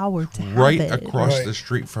even power to have right it. across Right. the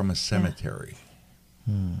street from a cemetery.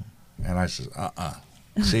 And I says,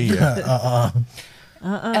 see ya.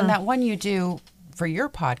 And that one you do for your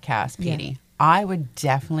podcast, Petey, I would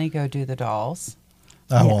definitely go do the dolls.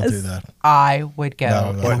 I won't Yes. do that. I would go No,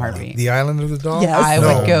 in no, a no. heartbeat. The Island of the Dolls? Yes. I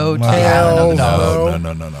would go to the Hell island of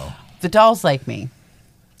the dolls. No. The dolls like me.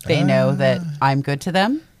 They know that I'm good to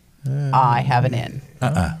them. I have an in.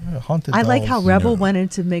 Haunted I like how dolls. Rebel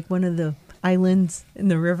wanted to make one of the islands in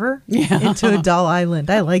the river Yeah. into a doll island.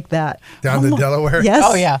 I like that. Down to Delaware? Yes.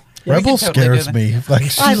 Oh, yeah. We Rebel could totally do scares that. me.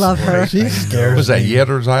 Like I love her. She scares Was that me.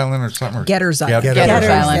 Yetter's Island or something? Getter's Island. Getter's Getter's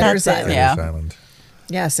Island. Getter's That's it. Island. Yeah. Island.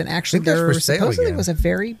 Yes, and actually think that's there for sale supposedly again. was a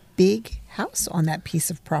very big house on that piece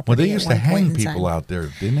of property. Well, they at used to one point hang in people time. out there,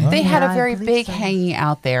 didn't they? They had Yeah, a I very believe big so. hanging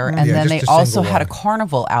out there, and Yeah, then just they a also single had a one.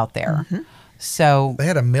 carnival out there. So They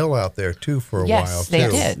had a mill out there, too, for a while, yes, they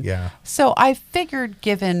too. did. Yeah. So I figured,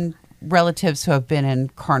 given relatives who have been in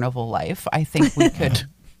carnival life, I think we could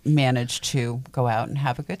manage to go out and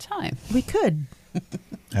have a good time. We could.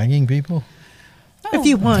 Hanging people? If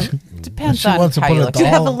you want. Depends She on wants to how put you a look doll. at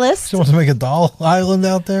it. have a list? She wants to make a doll island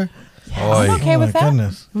out there? I'm okay Oh with my that.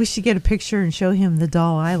 goodness. We should get a picture and show him the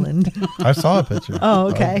doll island. I saw a picture.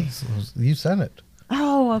 Oh, okay. You sent it.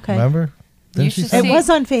 Oh, okay. Remember? You Didn't she should send It see- was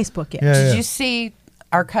on Facebook, yeah. Yeah, Did yeah. you see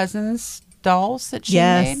our cousin's dolls that she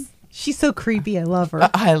Yes. made? She's so creepy. I love her.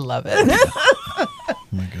 I love it. Oh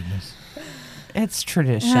my goodness. It's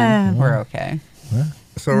tradition. Ah. We're okay.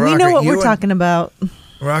 So, We Rocket, know what you we're and- talking about.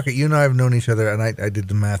 Rocket, you and I have known each other, and I did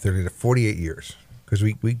the math earlier, 48 years. Because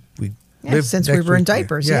we Yeah, lived since next we were to in each-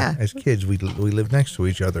 diapers, yeah. As kids, we lived next to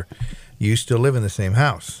each other. You still live in the same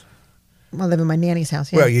house. I live in my nanny's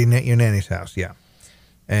house. Yeah. Well, your nanny's house, yeah.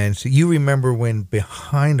 And so you remember when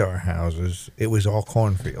behind our houses, it was all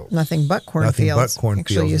cornfields. Nothing but cornfields. Nothing but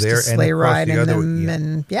cornfields Actually used there. to and sleigh across ride the in other- them, yeah.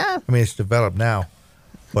 and yeah. I mean, it's developed now,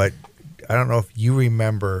 but I don't know if you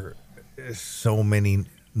remember so many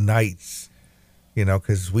nights,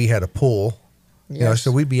 because we had a pool, Yes.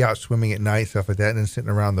 so we'd be out swimming at night, stuff like that, and then sitting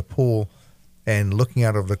around the pool and looking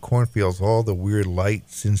out of the cornfields, all the weird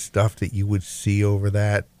lights and stuff that you would see over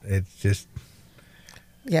that. It's just,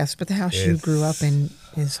 Yes, but the house you grew up in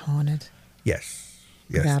is haunted. yes.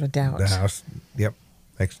 Without a doubt. The house, yep.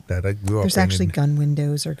 That I grew up There's in. actually and- gun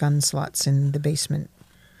windows or gun slots in the basement.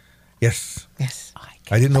 Yes. Yes.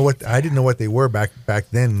 I didn't know what they were back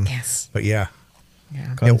then. Yes. But yeah.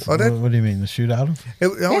 Yeah. Guns- well, that- what do you mean? The shootout of?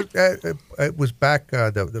 It was back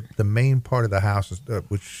the main part of the house,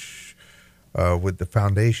 which with the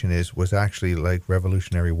foundation was actually like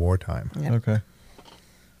Revolutionary War time. Yeah. Okay.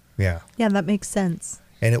 Yeah, Yeah, that makes sense.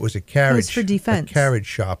 and it was a carriage for defense. a carriage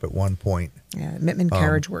shop at one point. Yeah. Mittman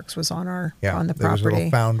Carriage Works was on our Yeah, on the there was a little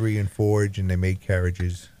property. foundry and forge, and they made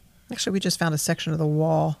carriages. Actually, we just found a section of the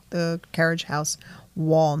wall, the carriage house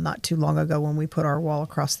wall, not too long ago when we put our wall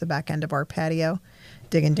across the back end of our patio.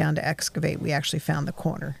 Digging down to excavate, we actually found the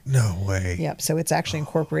corner. No way. Yep. So it's actually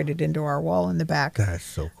incorporated into our wall in the back. That's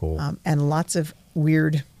so cool. And lots of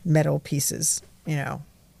weird metal pieces,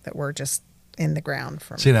 that were just in the ground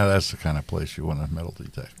from. See, now that's the kind of place you want to metal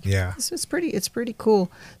detect. yeah. It's pretty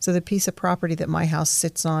cool. So the piece of property that my house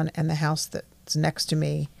sits on and the house that's next to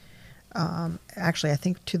me, actually, I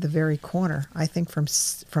think to the very corner, I think from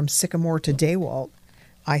Sycamore to Daywalt,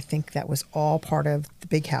 I think that was all part of the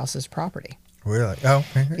big house's property. Really? Oh,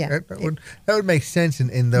 okay. Yeah. That would make sense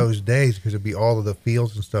in those days because it'd be all of the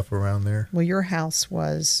fields and stuff around there. Well, your house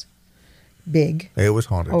was big. It was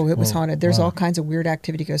haunted. Oh, it was Oh, haunted. There's wow. all kinds of weird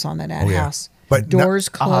activity goes on in that Oh, yeah. house. But doors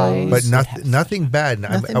closed. but It nothing, has nothing bad.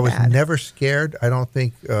 Nothing I was bad. never scared. I don't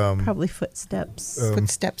think. Probably footsteps.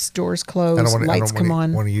 Footsteps, doors I closed, don't want lights come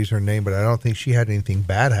on. want to use her name, but I don't think she had anything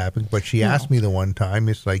bad happen. But she asked me the one time.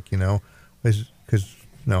 It's like because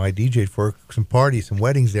I DJ'd for some parties, some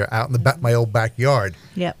weddings there out in the my old backyard.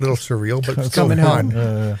 Yep. Little surreal, but still Coming fun.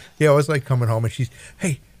 home. Yeah, it was like coming home, and she's,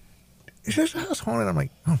 hey, is this house haunted? I'm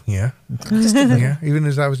like, oh yeah, yeah. Even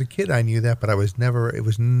as I was a kid, I knew that, but it was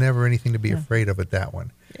never anything to be afraid of at that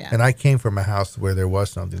one. Yeah. And I came from a house where there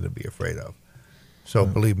was something to be afraid of. So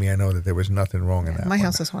believe me, I know that there was nothing wrong in that. My one.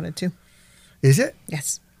 house is haunted too. Is it?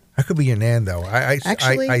 Yes. I could be your nan though.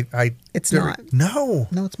 Actually, it's not. No.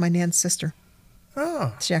 No, it's my nan's sister.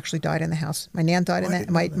 Oh. She actually died in the house. My nan died in I that.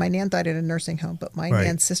 didn't know that. My nan died in a nursing home, but my Right.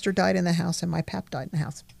 nan's sister died in the house, and my pap died in the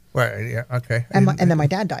house, Right. Yeah. Okay. and then my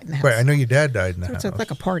dad died in the house. Right. I know your dad died in the So house. it's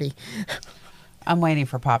like a party. I'm waiting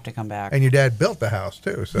for Pop to come back. And your dad built the house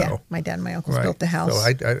too. So. Yeah, my dad and my uncles Right. built the house. So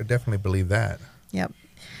I definitely believe that. Yep.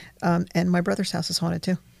 And my brother's house is haunted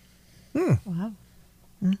too. Wow.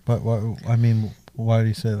 But why do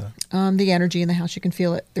you say that? The energy in the house, you can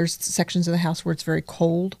feel it. There's sections of the house where it's very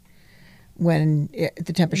cold when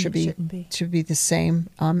the temperature should be the same,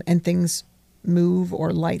 and things move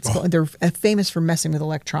or lights go. They're famous for messing with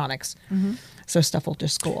electronics. So stuff will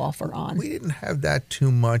just go off or on. We didn't have that too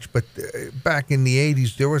much, but back in the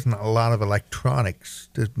 80s, there wasn't a lot of electronics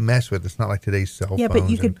to mess with. It's not like today's cell phones. Yeah, but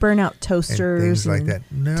you could and- burn out toasters things like and that.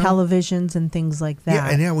 No. televisions and things like that. Yeah,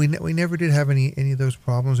 and yeah, we never did have any of those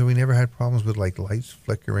problems, and we never had problems with like lights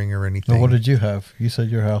flickering or anything. So what did you have? You said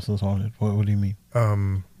your house was haunted. What do you mean?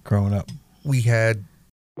 Growing up. We had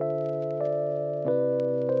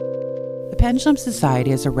The Pendulum Society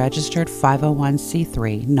is a registered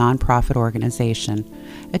 501c3 nonprofit organization,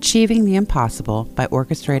 achieving the impossible by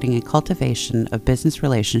orchestrating a cultivation of business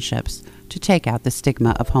relationships to take out the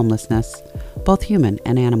stigma of homelessness, both human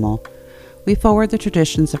and animal. We forward the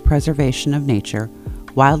traditions of preservation of nature,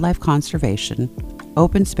 wildlife conservation,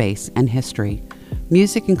 open space, and history.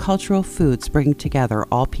 Music and cultural foods bring together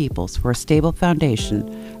all peoples for a stable foundation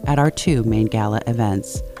at our two main gala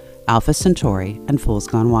events, Alpha Centauri and Fools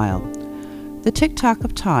Gone Wild. The tick-tock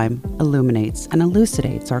of time illuminates and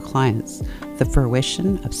elucidates our clients the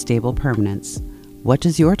fruition of stable permanence. What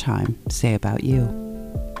does your time say about you?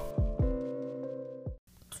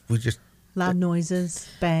 we just Loud noises,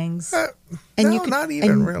 bangs. And no, you could, not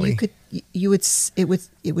even and really.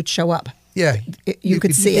 it would show up. Yeah, You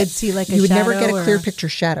could see you it. could see like a you would never get shadow a clear or- picture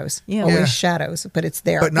shadows. Yeah. Always Yeah. shadows, but it's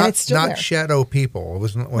there. but and not it's still not there. shadow people. It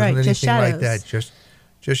wasn't Right, anything just like shadows. that.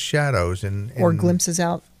 Just shadows and or glimpses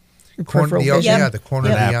out corner, peripheral the, vision. yeah, the corner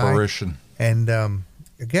An of the eye. apparition. And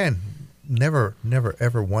again, never,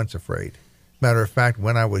 ever once afraid. Matter of fact,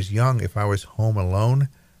 when I was young, if I was home alone,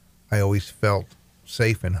 I always felt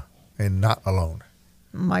safe and not alone.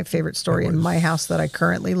 My favorite story in my house that I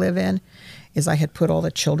currently live in is I had put all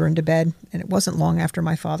the children to bed, and it wasn't long after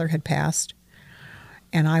my father had passed.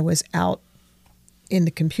 And I was out in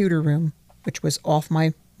the computer room, which was off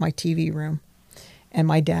my TV room. And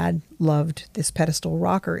my dad loved this pedestal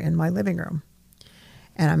rocker in my living room.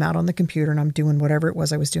 And I'm out on the computer and I'm doing whatever it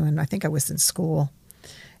was I was doing. I think I was in school.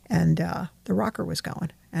 And the rocker was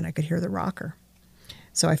going, and I could hear the rocker.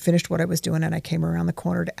 So I finished what I was doing, and I came around the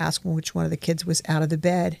corner to ask which one of the kids was out of the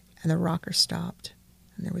bed, and the rocker stopped,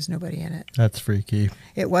 and there was nobody in it. That's freaky.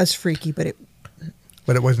 It was freaky, but it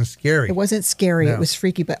wasn't scary. wasn't scary. No. It was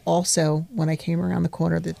freaky, but also when I came around the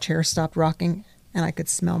corner, the chair stopped rocking, and I could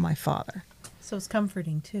smell my father. So it's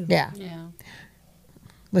comforting too. Yeah. Yeah.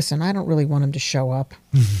 Listen, I don't really want him to show up.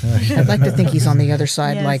 I'd like to think he's on the other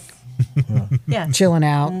side, Yes. like Yeah. chilling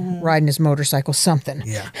out, riding his motorcycle, something.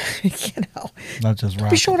 Yeah. you know, Not just be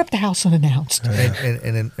rock. showing up at the house unannounced.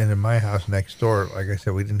 And in my house next door, like I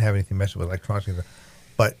said, we didn't have anything messing with electronics,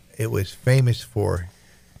 but it was famous for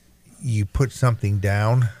you put something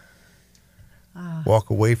down, walk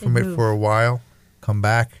away from it moved. for a while, come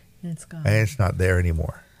back, And it's gone. and it's not there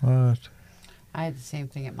anymore. What? I had the same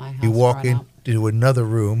thing at my house. You walk growing up. into another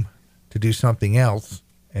room to do something else,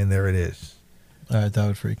 and there it is. That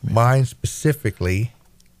would freak me. Mine specifically,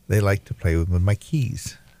 they like to play with my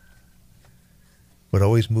keys. Would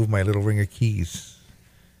always move my little ring of keys,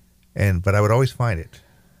 but I would always find it.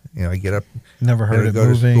 You know, I get up, Never heard to it go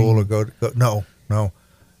moving. to school or go. No.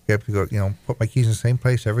 You have to go. You know, put my keys in the same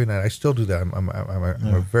place every night. I still do that. I'm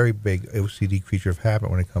a very big OCD creature of habit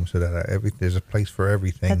when it comes to that. There's a place for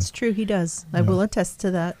everything. That's true. He does. I will attest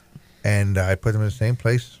to that. And I put them in the same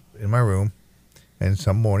place in my room. And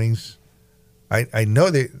some mornings, I know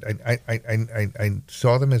I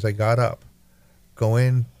saw them as I got up, go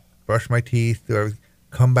in, brush my teeth, do everything,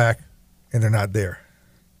 come back, and they're not there.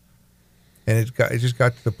 And it just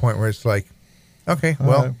got to the point where it's like, okay,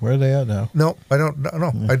 well, where are they at now? no, I don't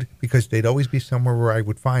know, because they'd always be somewhere where I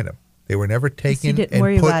would find them. They were never taken. You didn't and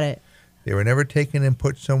worry put, about it. They were never taken and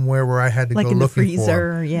put somewhere where I had to Like go in the looking freezer,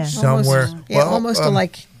 for 'em. yeah. Somewhere. Almost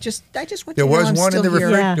like I just went There to was I'm one in still the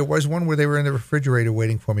here. Yeah. There was one where they were in the refrigerator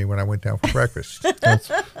waiting for me when I went down for breakfast.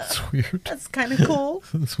 That's weird. That's kind of cool.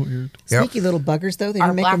 That's weird. Yep. Sneaky little buggers, though. They Our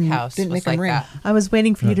didn't make black them, house didn't was make them like ring. that. I was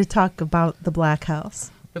waiting for you to talk about the black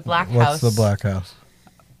house. The black What's house. the black house?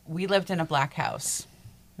 We lived in a black house.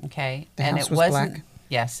 Okay. The and house it was wasn't. black?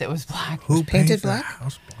 Yes, it was black. Who painted paints the black?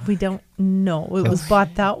 house black? We don't know. It was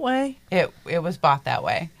bought that way. It was bought that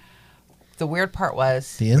way. The weird part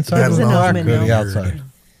was The inside That was was black an or the oven. outside?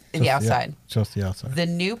 the outside. Just the outside. The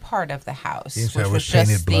new part of the house, The inside which was was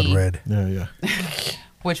painted just blood the, red. Yeah.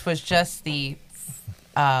 which was just the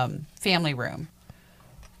family room.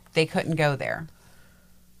 They couldn't go there.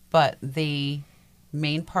 But the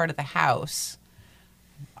main part of the house,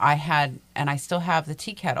 I had, and I still have the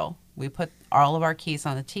tea kettle. We put all of our keys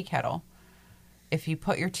on the tea kettle. If you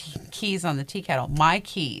put your keys on the tea kettle, my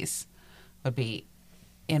keys would be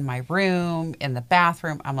in my room, in the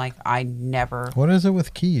bathroom. I'm like, I never. What is it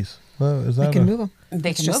with keys? Is that They can move them.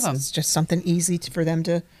 They can move them. It's just something easy for them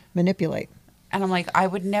to manipulate. And I'm like, I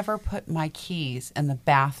would never put my keys in the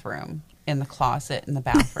bathroom, in the closet, in the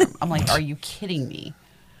bathroom. I'm like, are you kidding me?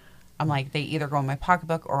 I'm like, they either go in my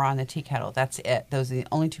pocketbook or on the tea kettle. That's it. Those are the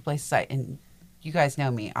only two places and you guys know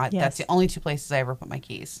me. That's Yes. the only two places I ever put my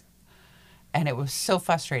keys. And it was so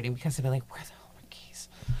frustrating because I'd be like, where the hell are my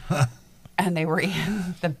keys? And they were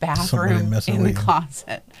in the bathroom, messing in the with you.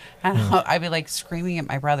 closet. And I'd be like screaming at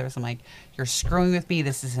my brothers. I'm like, you're screwing with me.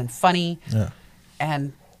 This isn't funny. Yeah.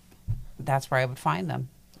 And that's where I would find them.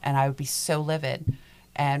 And I would be so livid.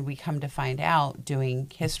 And we come to find out, doing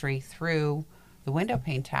history through the window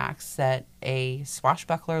pane tax, that a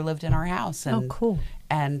swashbuckler lived in our house. And, Oh, cool.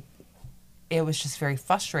 And it was just very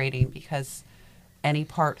frustrating because any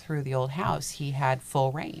part through the old house, he had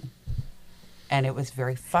full reign. And it was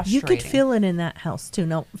very frustrating. You could feel it in that house too.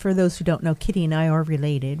 Now, for those who don't know, Kitty and I are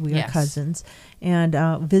related. We are Yes. cousins, and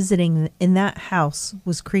visiting in that house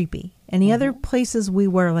was creepy. Any other places we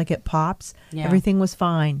were, like at Pops, Yeah. everything was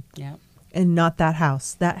fine, Yeah. and not that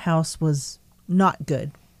house. That house was not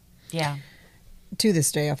good. Yeah. To this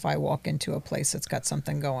day, if I walk into a place that's got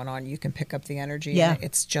something going on, you can pick up the energy. Yeah. And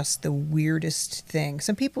it's just the weirdest thing.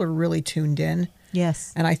 Some people are really tuned in.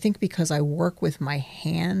 Yes. And I think because I work with my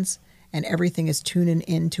hands and everything is tuning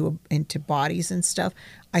into bodies and stuff,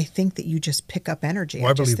 I think that you just pick up energy. Well,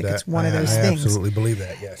 I just believe think that. it's one of those I things. absolutely believe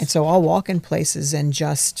that, yes. And so I'll walk in places and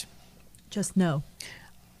just no.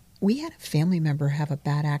 we had a family member have a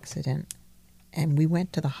bad accident, and we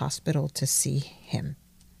went to the hospital to see him.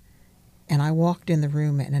 And I walked in the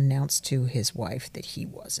room and announced to his wife that he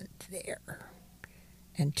wasn't there.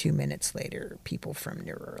 And 2 minutes later, people from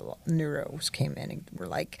neuros came in and were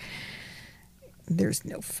like, there's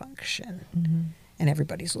no function. Mm-hmm. And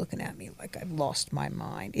everybody's looking at me like I've lost my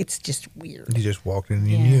mind. It's just weird. You just walked in and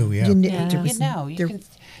you knew, yeah. You knew, Yeah. there You was- know, you there- can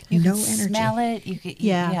no can energy. smell it. You can,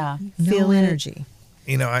 Yeah. yeah. no Feel it. energy.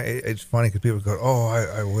 You know, it's funny because people go, "Oh,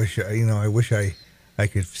 I wish, I wish I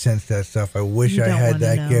could sense that stuff. I wish You I don't had wanna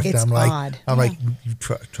that know. gift." It's I'm like, odd. you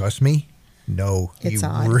trust me? No, It's you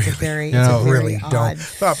odd. really, It's a very, you it's a know, very really odd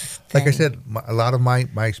don't. But like I thing. said, a lot of my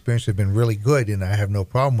experiences have been really good, and I have no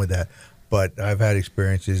problem with that. But I've had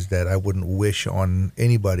experiences that I wouldn't wish on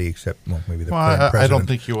anybody except, well, maybe the current Well, I president. don't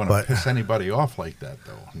think you want to but- piss anybody off like that,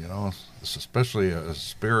 though. You know, especially a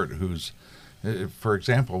spirit who's, for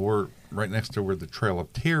example, we're right next to where the Trail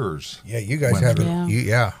of Tears. Yeah, you guys went have through. it.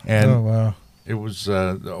 Yeah. And Oh, wow. it was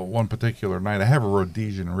one particular night. I have a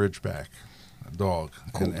Rhodesian Ridgeback dog,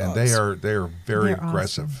 and they are very They're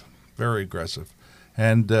aggressive, very aggressive.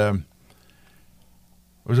 And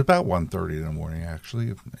it was about 1:30 in the morning.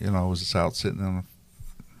 Actually, you know, I was out sitting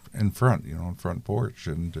in front porch,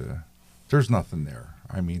 and there's nothing there.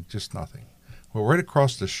 I mean, just nothing. Well, right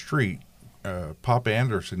across the street, Pop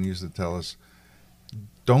Anderson used to tell us,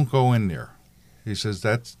 "Don't go in there." He says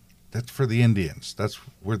that's for the Indians. That's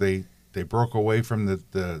where they broke away from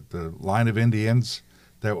the line of Indians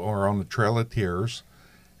that were on the Trail of Tears,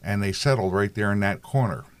 and they settled right there in that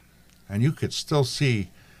corner. And you could still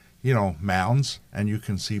see, you know, mounds, and you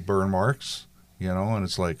can see burn marks, you know, and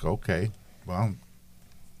it's like, okay, well,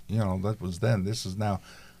 you know, that was then. This is now.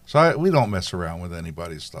 So we don't mess around with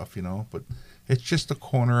anybody's stuff, you know, but it's just a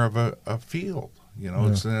corner of a field, you know,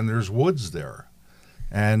 and there's woods there.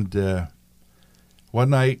 And one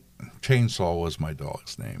night, Chainsaw was my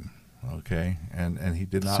dog's name. Okay, and he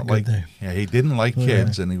did That's not a like good name. he didn't like Yeah.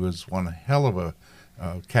 kids, and he was one hell of a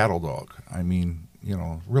cattle dog. I mean,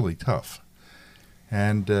 really tough.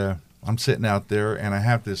 And I'm sitting out there, and I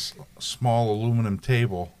have this small aluminum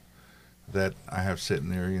table that I have sitting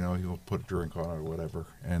there. He'll put a drink on it or whatever.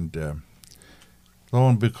 And lo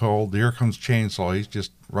and behold, here comes Chainsaw. He's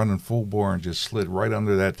just running full bore and just slid right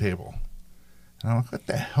under that table. And I'm like, what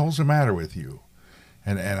the hell's the matter with you?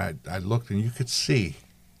 And I looked, and you could see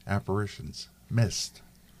apparitions, mist,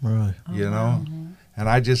 Really? And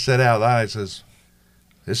I just said out loud, I says,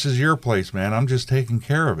 this is your place, man. I'm just taking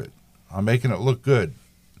care of it. I'm making it look good,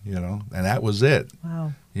 and that was it.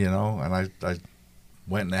 Wow. And I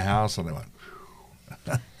went in the house, and I went,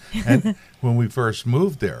 whew. And when we first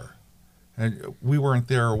moved there, and we weren't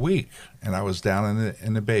there a week, and I was down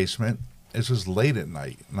in the basement. This was late at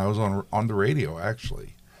night, and I was on the radio,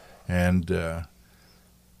 actually. And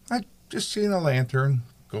I just seen a lantern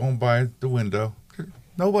going by the window.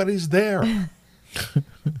 Nobody's there.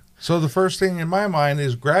 So the first thing in my mind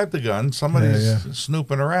is grab the gun. Somebody's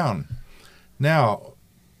snooping around. Now,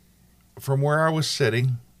 from where I was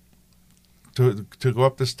sitting to go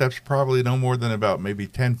up the steps, probably no more than about maybe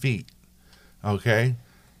 10 feet. Okay?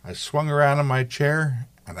 I swung around in my chair,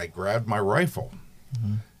 and I grabbed my rifle.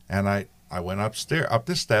 Mm-hmm. And I went up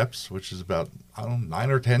the steps, which is about,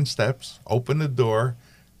 9 or 10 steps, opened the door.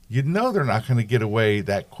 You know they're not going to get away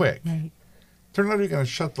that quick. Right. They're not even going to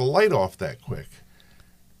shut the light off that quick.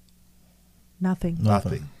 Nothing.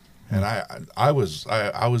 And I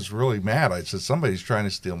was really mad. I said, somebody's trying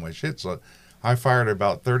to steal my shit. So I fired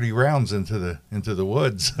about 30 rounds into the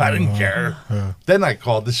woods. I didn't care. Then I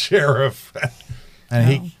called the sheriff,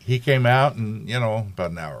 and he came out, and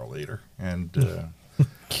about an hour later, and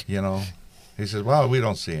he says, well, we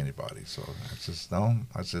don't see anybody. So I says, no.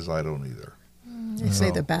 I says, I don't either. They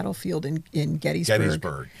say the battlefield in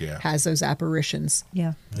Gettysburg has those apparitions.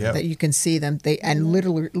 Yeah. Yep. That you can see them. And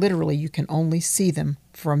literally you can only see them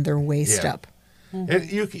from their waist up.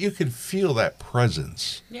 You can feel that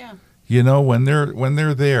presence. Yeah. When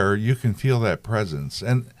they're there, you can feel that presence.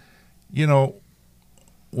 And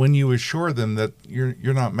when you assure them that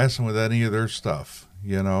you're not messing with any of their stuff,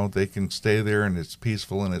 they can stay there, and it's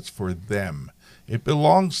peaceful, and it's for them. It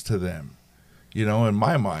belongs to them. In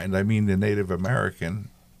my mind, I mean the Native American,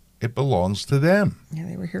 it belongs to them. Yeah,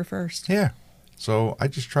 they were here first. Yeah. So I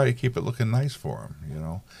just try to keep it looking nice for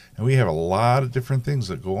them, And we have a lot of different things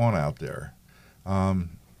that go on out there.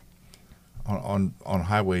 On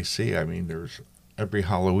Highway C, I mean, there's every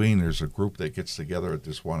Halloween there's a group that gets together at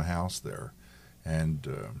this one house there, and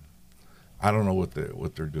I don't know what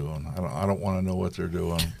they're doing. I don't want to know what they're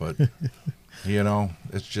doing, but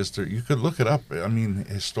it's just you could look it up. I mean,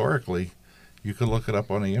 historically. You could look it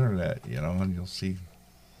up on the internet, and you'll see,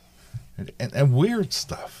 and weird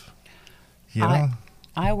stuff,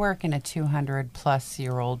 I work in a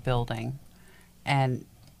 200-plus-year-old building, and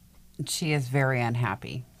she is very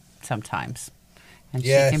unhappy sometimes, and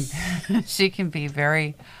she can be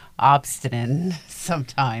very obstinate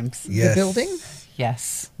sometimes. Yes. The building?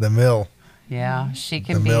 Yes. The mill. Yeah, she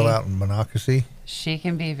can The be. mill out in Monocacy. She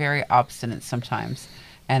can be very obstinate sometimes.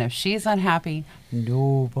 And if she's unhappy,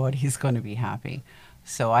 nobody's going to be happy.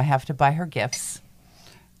 So I have to buy her gifts.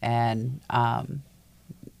 And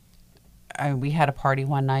we had a party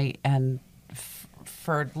one night, and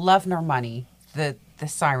for love nor money, the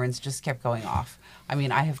sirens just kept going off. I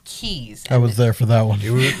mean, I have keys. I was there for that one.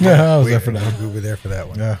 You were, I was there for that We one. were there for that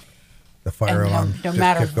one. Yeah. The fire alarm. No just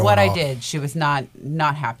matter kept going what I off. did, she was not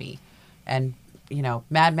happy. And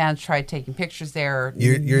Madman tried taking pictures there.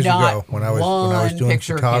 Years ago, when I was doing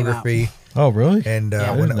photography. Oh, really? And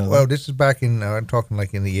I didn't know that. this is back in I'm talking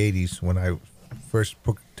like in the '80s when I first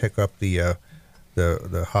took up the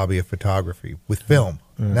hobby of photography with film.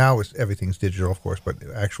 Now everything's digital, of course, but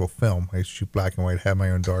actual film. I used to shoot black and white. Had my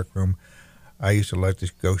own dark room. I used to like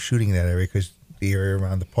to go shooting in that area because the area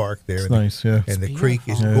around the park there, It's nice, yeah. and the creek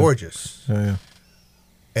is Yeah. gorgeous. Yeah.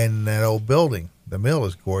 And that old building, the mill,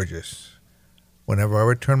 is gorgeous. Whenever I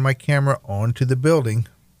would turn my camera onto the building,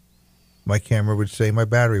 my camera would say my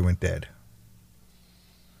battery went dead.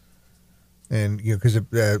 And because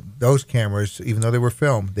those cameras, even though they were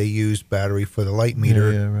film, they used battery for the light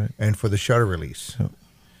meter right. and for the shutter release. Yep.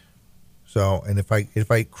 So, and if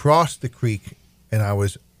I crossed the creek and I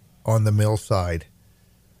was on the mill side,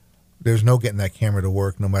 there's no getting that camera to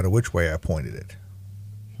work, no matter which way I pointed it.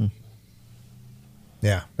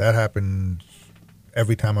 Yeah, that happened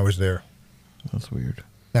every time I was there. That's weird.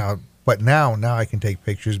 Now I can take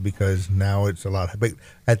pictures because now it's a lot. But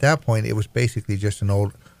at that point, it was basically just an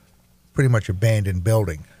old, pretty much abandoned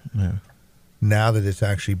building. Yeah. Now that it's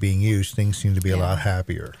actually being used, things seem to be a lot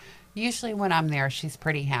happier. Usually when I'm there, she's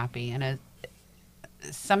pretty happy. And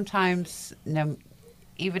sometimes,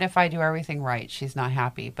 even if I do everything right, she's not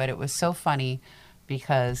happy. But it was so funny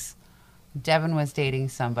because Devin was dating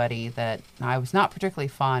somebody that I was not particularly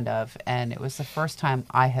fond of. And it was the first time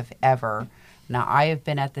I have ever... Now, I have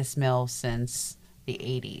been at this mill since the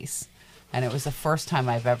 80s. And it was the first time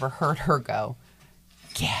I've ever heard her go,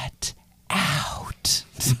 "Get out."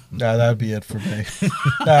 Nah, that'd be it for me.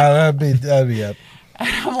 That'd be it. And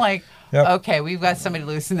I'm like, Yep. Okay, we've got somebody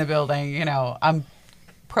loose in the building. I'm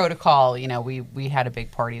protocol. We had a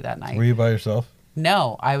big party that night. Were you by yourself?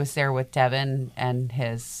 No, I was there with Devin and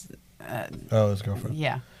his. His girlfriend.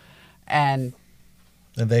 Yeah, and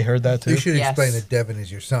they heard that too. You should Yes. explain that Devin is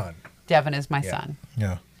your son. Devin is my son.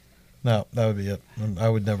 Yeah. No, that would be it. I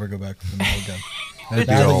would never go back to the mill again. It'd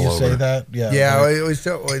be Now that all you over. say that, yeah. Yeah, it was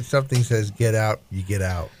when something says "get out," you get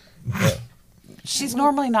out. She's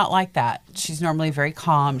normally not like that. She's normally very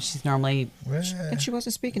calm. She's normally, And she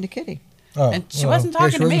wasn't speaking to Kitty. Oh, and she wasn't talking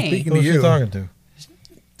she to wasn't me. speaking Who was to she you. talking to?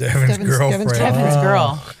 Devin's girlfriend. Devin's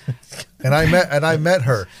girl. And I met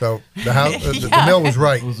her. So the house, the Yeah. mill was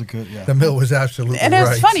right. It was a good, yeah. The mill was absolutely And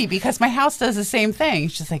right. it's funny because my house does the same thing.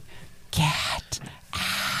 She's like, "Get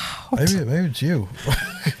out." Maybe it's you.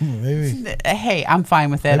 maybe Hey, I'm fine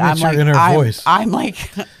with it. Maybe I'm it's your like, inner voice. I'm like,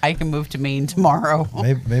 I can move to Maine tomorrow.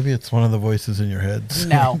 maybe it's one of the voices in your head.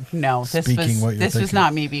 No. This Speaking what you're was thinking.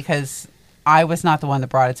 not me because I was not the one that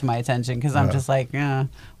brought it to my attention because I'm just like,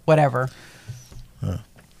 whatever.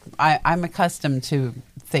 I'm accustomed to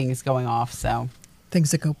things going off, so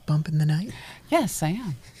Things that go bump in the night. yes, I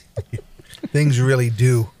am. Things really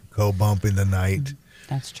do go bump in the night.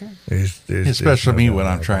 That's true. Especially me no when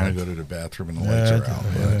doubt I'm about trying it. to go to the bathroom and the lights are out.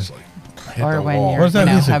 yeah. It's like, hit Or the when wall. you're- Where's that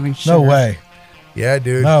music? having No sugar. way. Yeah,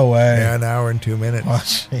 dude. No way. Yeah, an hour and 2 minutes. Oh,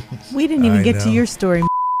 jeez. We didn't even I get to know. your story.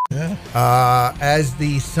 As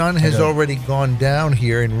the sun has Okay. already gone down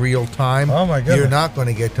here in real time, Oh, my goodness. you're not going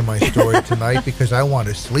to get to my story tonight because I want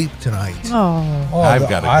to sleep tonight. Oh, I've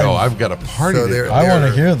got to go. I've got a party So to there- go. I want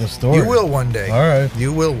to there- hear the story. You will one day. All right.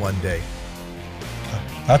 You will one day.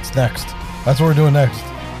 That's next. That's what we're doing next.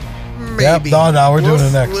 Maybe. no, we're doing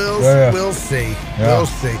it next. We'll, Yeah, yeah. we'll see. Yeah. We'll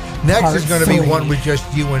see. Next Part is going to be 3. one with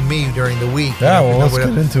just you and me during the week. Yeah, You know, well, let's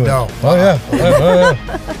whatever- get into it. No. Oh, yeah. Oh,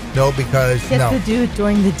 yeah. No, because get no. to do it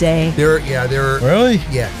during the day. There are Really?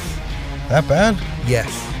 yes. That bad? Yes.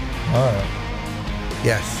 All right.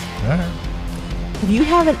 Yes. All right. If you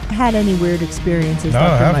haven't had any weird experiences, No, I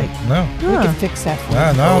Dr. haven't. Mike. No. We Huh. can fix that for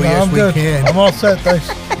you. No, Oh, yes, I'm we good. can. I'm all set. Thanks.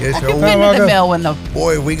 Yes. Oh, Been well, to the good. mill when the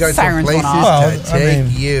Boy, we got some Sirens went places off. to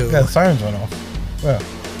take you. Yeah, the sirens went off. Yeah.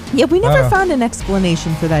 Yeah, we never Uh. found an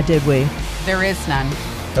explanation for that, did we? there is none.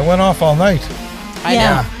 That went off all night. I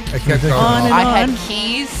Yeah. know. I kept going On off. and I had on.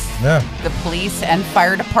 keys. Yeah. The police and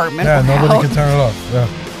fire department. Yeah, were nobody out. could turn it off. Yeah.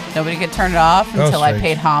 Nobody could turn it off That was until I strange.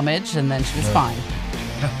 paid homage, and then she was fine.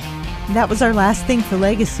 That was our last thing for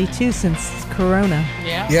Legacy, too, since Corona.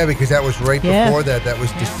 Yeah. Yeah, because that was right Yeah. before that. That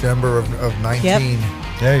was December of 19.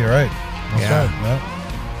 Yeah, you're right. That's Yeah. right. Yeah.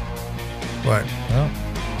 But Yeah. lot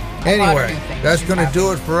of anyway, new things that's going to happening.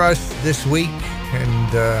 do it for us this week.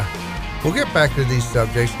 And we'll get back to these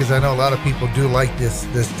subjects because I know a lot of people do like this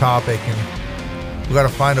topic. And we've got to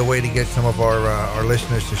find a way to get some of our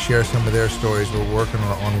listeners to share some of their stories. We're working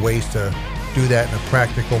on ways to do that in a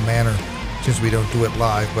practical manner since we don't do it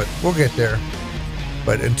live. But we'll get there.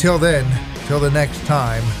 But until then, till the next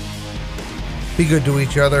time, be good to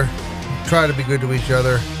each other. Try to be good to each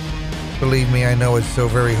other. Believe me, I know it's so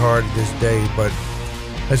very hard this day, but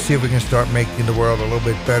let's see if we can start making the world a little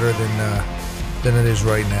bit better than it is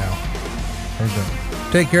right now. Heard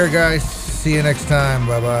that. Take care, guys. See you next time.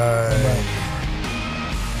 Bye-bye.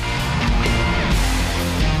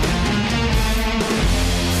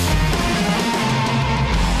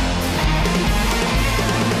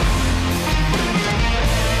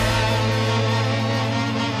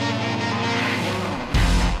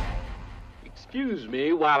 Excuse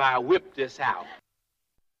me while I whip this out.